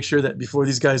not make sure that before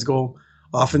these guys go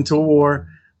off into a war,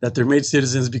 that they're made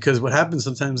citizens? Because what happens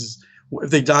sometimes is, if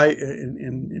they die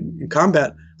in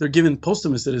combat, they're given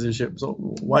posthumous citizenship. So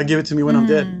why give it to me when I'm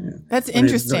dead? That's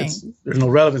interesting. There's no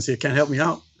relevancy. It can't help me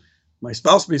out. My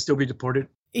spouse may still be deported.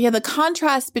 Yeah, the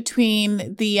contrast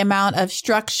between the amount of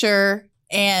structure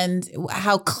and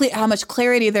how much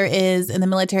clarity there is in the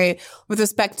military with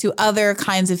respect to other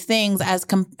kinds of things as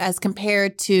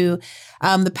compared to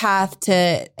the path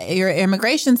to your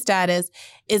immigration status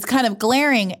is kind of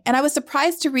glaring. And I was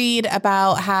surprised to read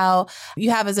about how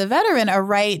you have, as a veteran, a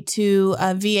right to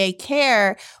VA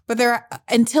care, but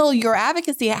until your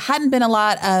advocacy, hadn't been a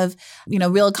lot of,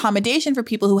 real accommodation for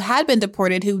people who had been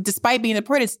deported, who, despite being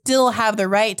deported, still have the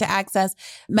right to access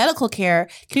medical care.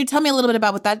 Can you tell me a little bit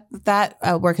about what that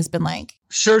work has been like?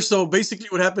 Sure. So basically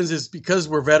what happens is, because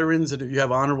we're veterans, and if you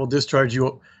have honorable discharge,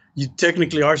 you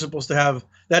technically are supposed to have,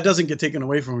 that doesn't get taken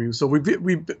away from you. So we've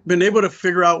been able to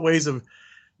figure out ways of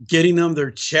getting them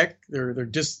their check, their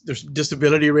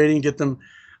disability rating, get them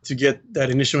to get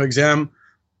that initial exam.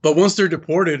 But once they're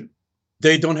deported,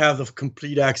 they don't have the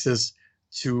complete access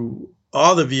to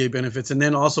all the VA benefits. And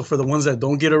then also for the ones that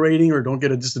don't get a rating or don't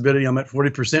get a disability, I'm at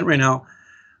 40% right now.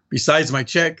 Besides my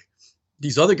check,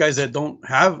 these other guys that don't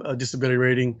have a disability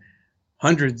rating,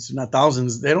 hundreds, not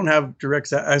thousands, they don't have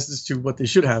direct access to what they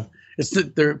should have. It's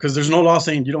because there's no law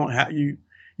saying you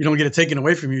don't get it taken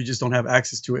away from you. You just don't have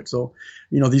access to it. So,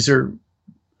 these are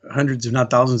hundreds, if not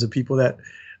thousands, of people that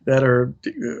are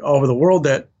all over the world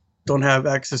that don't have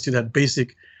access to that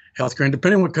basic healthcare. And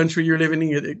depending on what country you're living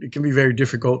in, it can be very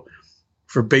difficult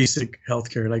for basic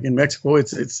healthcare. Like in Mexico,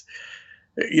 it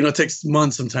takes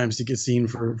months sometimes to get seen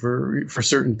for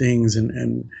certain things,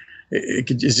 and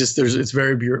it's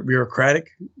very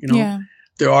bureaucratic. Yeah.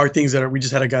 There are things we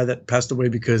just had a guy that passed away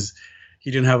because he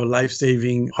didn't have a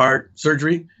life-saving heart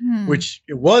surgery, which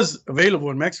it was available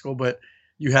in Mexico, but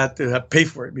you had to pay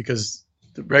for it because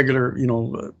the regular,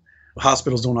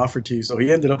 hospitals don't offer it to you. So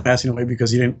he ended up passing away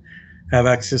because he didn't have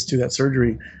access to that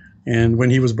surgery. And when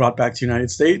he was brought back to the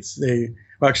United States,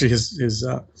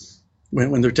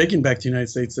 when they're taken back to the United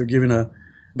States, they're given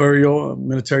burial,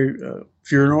 military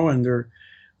funeral, and their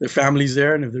family's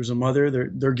there. And if there's a mother,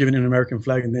 they're giving an American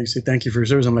flag and they say, thank you for your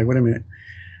service. I'm like, wait a minute.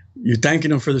 You're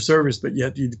thanking them for the service, but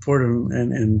yet you deport them.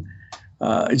 And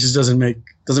it just doesn't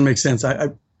make sense.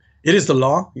 It is the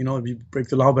law, if you break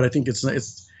the law, but I think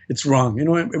it's wrong. In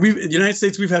the United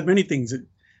States, we've had many things that,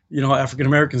 African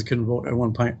Americans couldn't vote at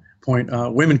one point.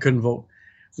 Women couldn't vote.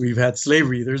 We've had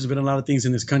slavery. There's been a lot of things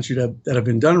in this country that have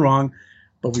been done wrong,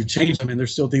 but we've changed them, and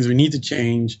there's still things we need to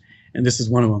change, and this is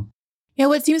one of them. Yeah,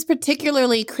 what seems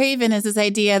particularly craven is this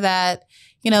idea that,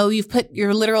 you've put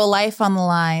your literal life on the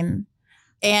line,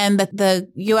 and that the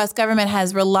U.S. government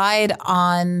has relied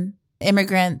on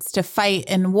immigrants to fight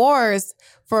in wars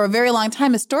for a very long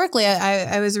time. Historically,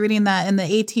 I was reading that in the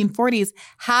 1840s,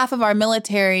 half of our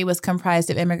military was comprised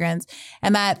of immigrants,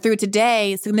 and that through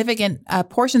today, significant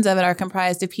portions of it are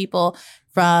comprised of people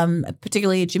from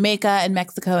particularly Jamaica and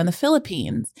Mexico and the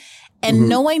Philippines. And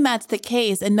knowing that's the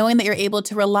case, and knowing that you're able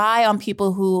to rely on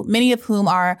people who, many of whom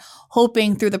are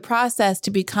hoping through the process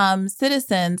to become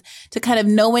citizens, to kind of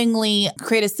knowingly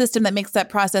create a system that makes that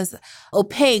process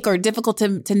opaque or difficult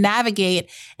to navigate,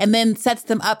 and then sets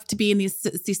them up to be in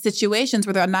these situations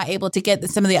where they're not able to get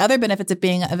some of the other benefits of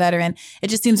being a veteran. It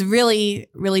just seems really,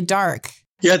 really dark.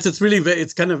 Yeah, it's really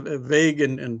it's kind of vague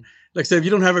and like I said, if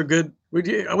you don't have I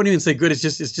wouldn't even say good. It's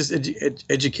just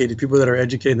educated people that are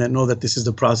educated that know that this is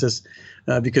the process,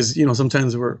 because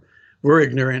sometimes we're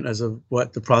ignorant as of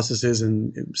what the process is,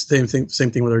 and same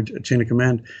thing with our chain of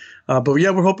command. But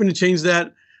yeah, we're hoping to change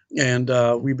that, and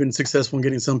we've been successful in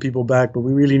getting some people back. But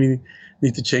we really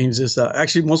need to change this.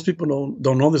 Actually, most people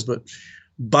don't know this, but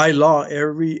by law,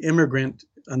 every immigrant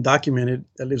undocumented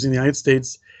that lives in the United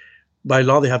States, by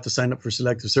law, they have to sign up for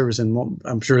selective service, and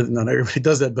I'm sure that not everybody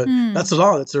does that, but that's the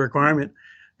law. That's the requirement,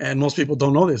 and most people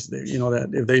don't know this. That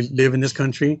if they live in this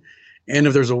country, and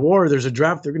if there's a war, there's a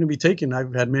draft, they're going to be taken.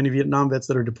 I've had many Vietnam vets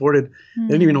that are deported. They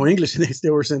didn't even know English, and they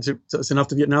still were sent off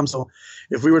to Vietnam. So,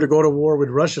 if we were to go to war with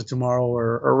Russia tomorrow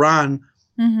or Iran,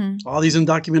 all these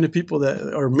undocumented people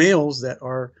that are males that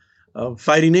are of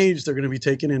fighting age, they're going to be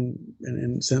taken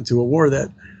and sent to a war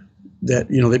that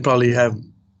they probably have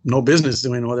no business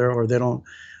doing, or they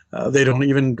don't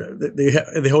even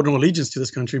they hold no allegiance to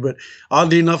this country. But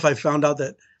oddly enough, I found out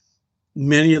that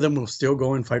many of them will still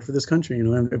go and fight for this country.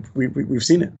 And we've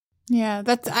seen it. Yeah,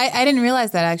 I didn't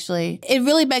realize that, actually. It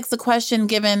really begs the question,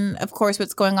 given, of course,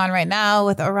 what's going on right now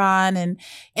with Iran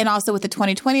and also with the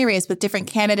 2020 race, with different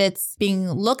candidates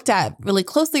being looked at really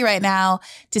closely right now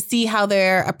to see how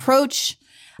their approach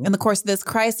in the course of this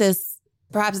crisis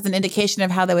perhaps is an indication of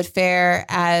how they would fare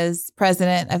as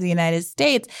president of the United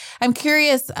States. I'm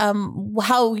curious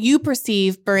how you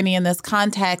perceive Bernie in this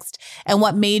context, and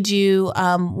what made you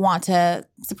want to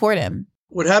support him.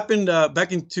 What happened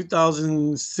back in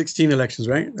 2016 elections,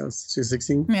 right? That was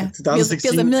 2016? Yeah,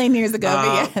 2016. Feels a million years ago,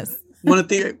 but yes. One of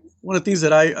the things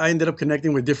that I ended up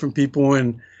connecting with different people,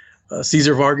 and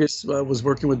Cesar Vargas was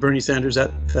working with Bernie Sanders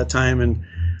at that time, and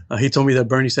he told me that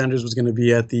Bernie Sanders was going to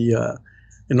be at the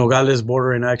in Nogales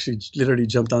border, and I actually literally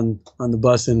jumped on the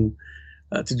bus and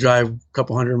to drive a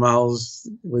couple hundred miles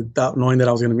without knowing that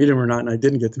I was going to meet him or not, and I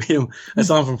didn't get to meet him. I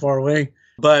saw him from far away.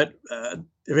 But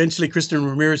eventually, Christian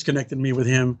Ramirez connected me with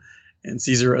him and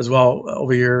Cesar as well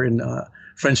over here in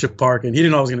Friendship Park, and he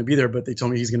didn't know I was going to be there, but they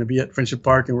told me he's going to be at Friendship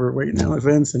Park, and we're waiting on the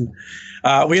fence, and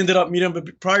we ended up meeting him.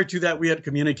 But prior to that, we had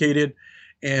communicated,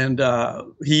 and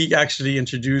he actually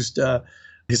introduced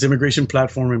his immigration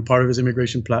platform, and part of his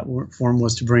immigration platform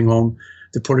was to bring home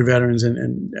deported veterans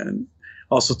and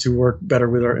also to work better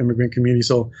with our immigrant community.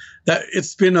 So that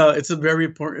it's a very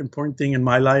important thing in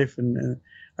my life, and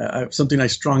something I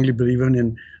strongly believe in.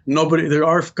 And there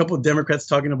are a couple of Democrats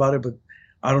talking about it, but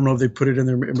I don't know if they put it in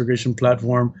their immigration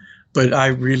platform. But I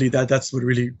really that's what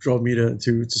really drove me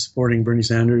to supporting Bernie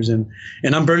Sanders, and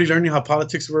I'm barely learning how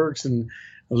politics works, and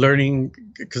learning,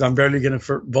 because I'm barely going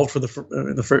to vote for the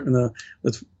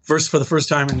first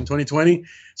time in 2020.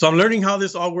 So I'm learning how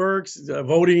this all works,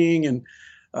 voting, and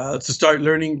to start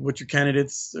learning what the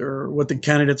candidates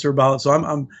are about. So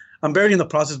I'm barely in the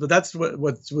process, but that's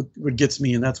what gets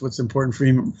me, and that's what's important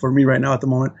for me right now at the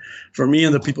moment, for me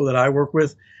and the people that I work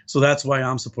with. So that's why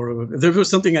I'm supportive of it. If there was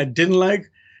something I didn't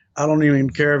like, I don't even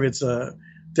care if it's a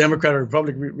Democrat or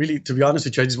Republican. Really, to be honest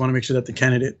with you, I just want to make sure that the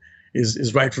candidate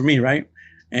is right for me, right?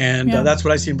 And that's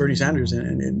what I see in Bernie Sanders,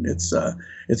 and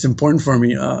it's important for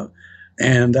me,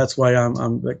 and that's why I'm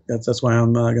going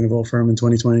to vote for him in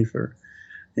 2020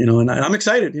 and I'm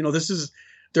excited.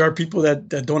 There are people that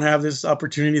don't have this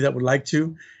opportunity that would like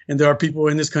to, and there are people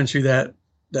in this country that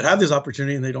have this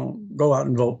opportunity and they don't go out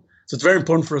and vote. So it's very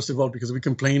important for us to vote, because we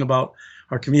complain about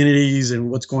our communities and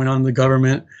what's going on in the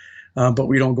government, but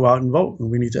we don't go out and vote. And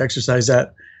we need to exercise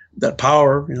that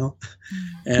power,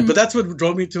 And but that's what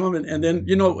drove me to him. And then,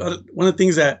 one of the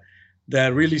things that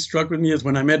really struck with me is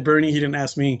when I met Bernie, he didn't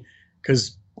ask me,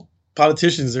 because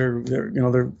politicians, they're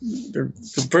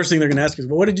the first thing they're going to ask is,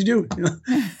 well, what did you do?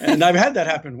 And I've had that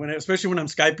happen especially when I'm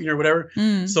Skyping or whatever.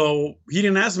 So he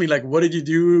didn't ask me like, what did you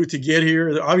do to get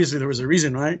here? Obviously there was a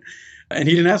reason, right? And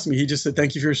he didn't ask me. He just said,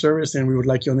 thank you for your service, and we would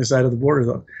like you on this side of the border.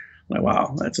 So I'm like,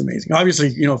 wow, that's amazing. Obviously,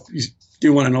 you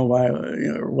do want to know why,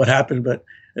 what happened, but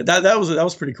that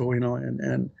was pretty cool,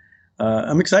 and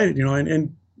I'm excited,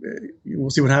 and we'll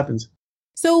see what happens.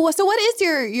 So what is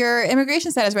your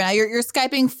immigration status right now? You're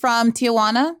Skyping from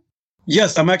Tijuana?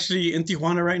 Yes, I'm actually in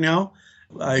Tijuana right now.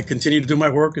 I continue to do my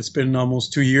work. It's been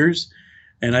almost 2 years,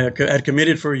 and I had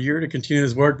committed for a year to continue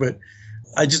this work, but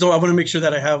I want to make sure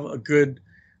that I have a good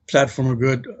platform, a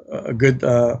good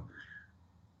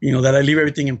that I leave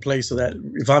everything in place so that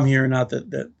if I'm here or not,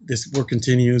 that this work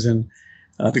continues, and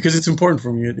because it's important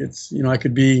for me. It's I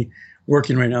could be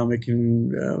working right now,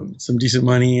 making some decent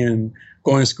money and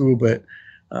going to school, but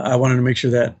I wanted to make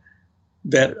sure that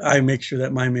I make sure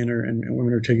that my men and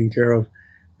women are taken care of,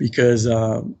 because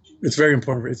it's very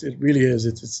important. It really is.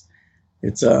 It's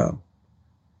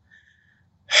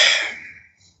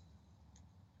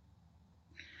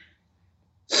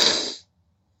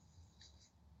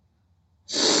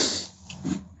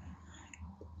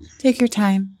Take your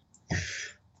time.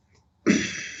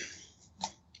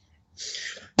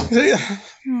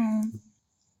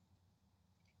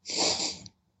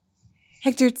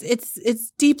 Hector,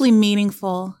 it's deeply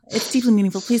meaningful. It's deeply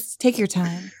meaningful. Please take your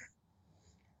time.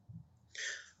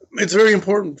 It's very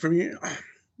important for me,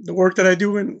 the work that I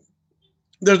do, and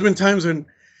there's been times when,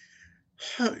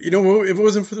 if it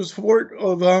wasn't for the support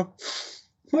of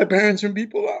my parents and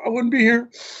people, I wouldn't be here.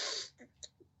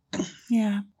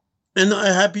 Yeah. And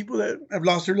I have people that have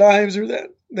lost their lives or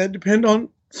that depend on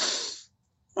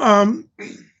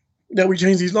that we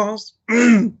change these laws.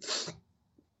 And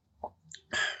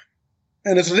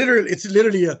it's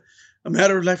literally a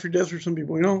matter of life or death for some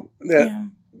people,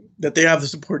 that they have the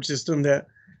support system, that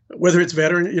whether it's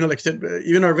veteran, like I said,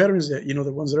 even our veterans, that,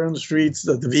 the ones that are on the streets,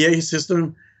 the VA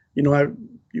system, we've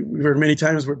heard many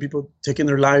times where people taking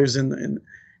their lives in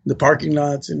the parking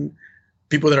lots, and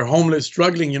people that are homeless,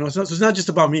 struggling, so it's not just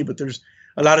about me, but there's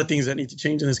a lot of things that need to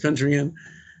change in this country. And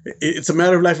it's a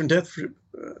matter of life and death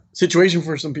situation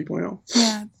for some people,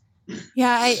 Yeah.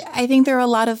 Yeah. I think there are a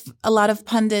lot of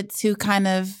pundits who kind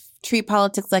of treat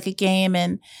politics like a game,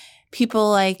 and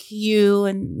people like you,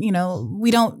 and,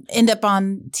 we don't end up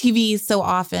on TV so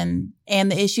often. And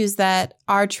the issues that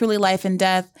are truly life and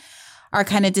death are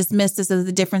kind of dismissed as though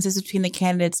the differences between the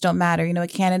candidates don't matter. A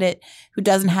candidate who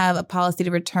doesn't have a policy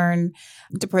to return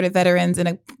deported veterans and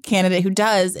a candidate who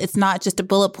does, it's not just a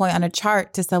bullet point on a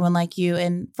chart to someone like you.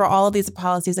 And for all of these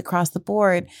policies across the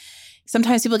board,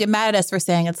 sometimes people get mad at us for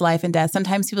saying it's life and death.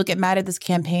 Sometimes people get mad at this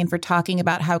campaign for talking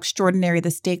about how extraordinary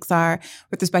the stakes are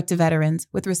with respect to veterans,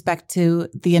 with respect to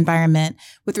the environment,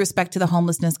 with respect to the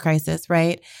homelessness crisis,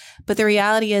 right? But the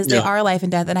reality is they are life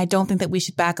and death. And I don't think that we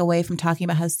should back away from talking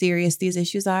about how serious these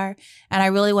issues are. And I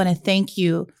really want to thank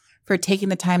you for taking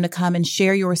the time to come and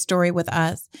share your story with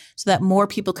us so that more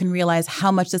people can realize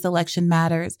how much this election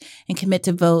matters and commit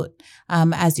to vote,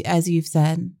 as you've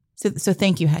said. So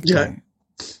thank you, Hector. Yeah.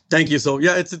 Thank you. So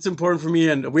it's important for me,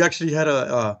 and we actually had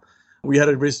a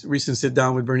recent sit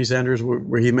down with Bernie Sanders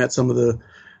where he met some of the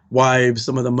wives,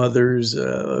 some of the mothers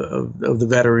of the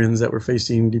veterans that were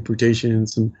facing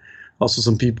deportations, and also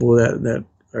some people that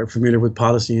are familiar with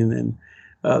policy, and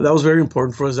that was very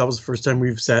important for us. That was the first time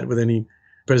we've sat with any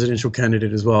presidential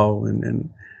candidate as well, and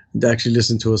to actually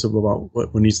listen to us about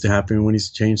what needs to happen, what needs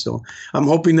to change. So I'm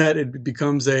hoping that it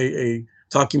becomes a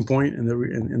talking point in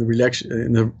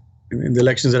the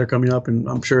elections that are coming up, and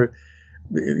I'm sure,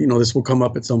 this will come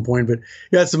up at some point. But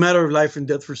it's a matter of life and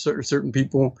death for certain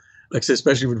people, like I said,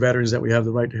 especially with veterans, that we have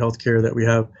the right to health care, that we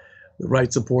have the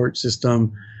right support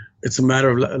system. It's a matter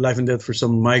of life and death for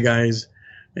some of my guys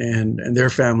and their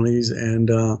families, and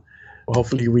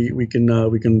hopefully we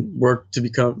can work to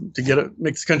make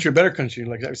this country a better country.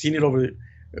 Like I've seen it in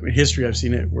history, I've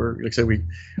seen it where, like I said,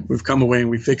 we've come away and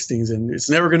we fix things, and it's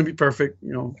never going to be perfect.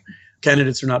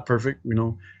 Candidates are not perfect.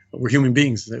 We're human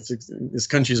beings. This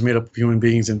country is made up of human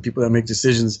beings and people that make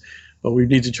decisions, but we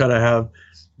need to try to have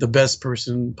the best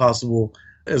person possible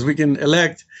as we can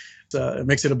elect. It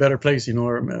makes it a better place,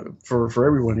 for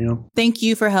everyone, Thank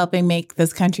you for helping make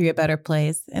this country a better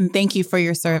place. And thank you for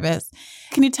your service.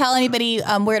 Can you tell anybody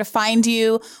where to find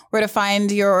you, where to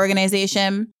find your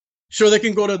organization? Sure, they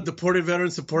can go to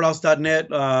deportedveteransupporthouse.net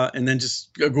and then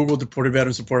just Google Deported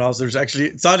Veteran Support House. There's actually,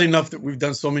 it's odd enough that we've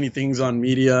done so many things on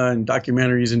media and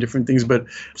documentaries and different things, but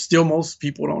still most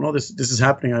people don't know this is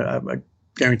happening. I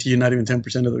guarantee you not even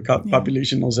 10% of the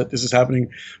population knows that this is happening.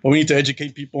 But we need to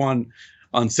educate people on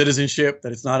citizenship,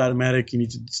 that it's not automatic. You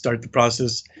need to start the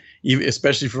process,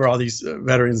 especially for all these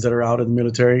veterans that are out of the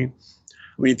military.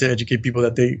 We need to educate people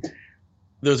that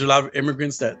there's a lot of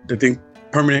immigrants that think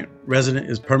permanent resident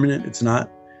is permanent. It's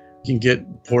not. You can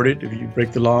get deported if you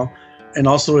break the law. And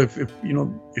also, if you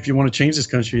want to change this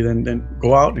country, then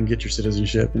go out and get your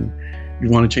citizenship. And if you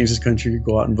want to change this country,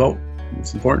 go out and vote.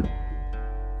 It's important.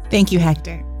 Thank you,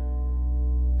 Hector.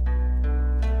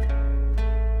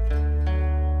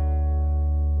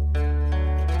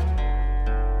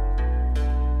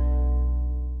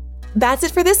 That's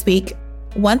it for this week.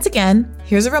 Once again,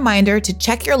 here's a reminder to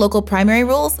check your local primary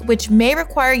rules, which may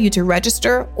require you to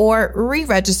register or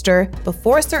re-register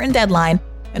before a certain deadline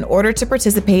in order to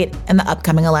participate in the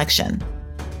upcoming election.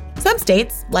 Some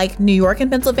states, like New York and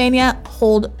Pennsylvania,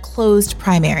 hold closed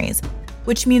primaries,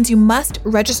 which means you must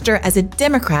register as a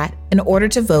Democrat in order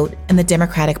to vote in the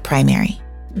Democratic primary.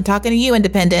 I'm talking to you,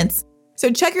 independents.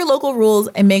 So check your local rules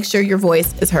and make sure your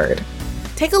voice is heard.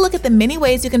 Take a look at the many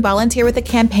ways you can volunteer with the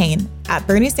campaign at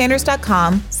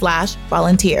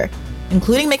berniesanders.com/volunteer,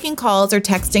 including making calls or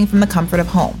texting from the comfort of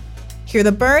home. Hear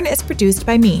the Burn is produced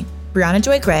by me, Brianna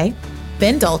Joy Gray,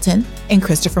 Ben Dalton, and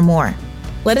Christopher Moore.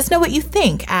 Let us know what you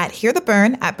think at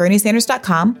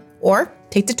heartheburn@berniesanders.com or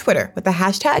take to Twitter with the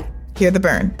hashtag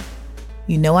 #HearTheBurn.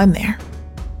 You know I'm there,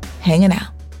 hanging out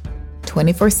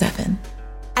 24/7.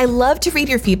 I love to read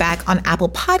your feedback on Apple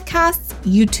Podcasts,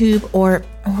 YouTube, or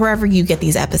wherever you get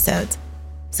these episodes.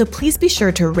 So please be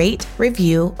sure to rate,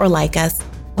 review, or like us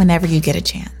whenever you get a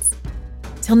chance.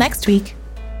 Till next week.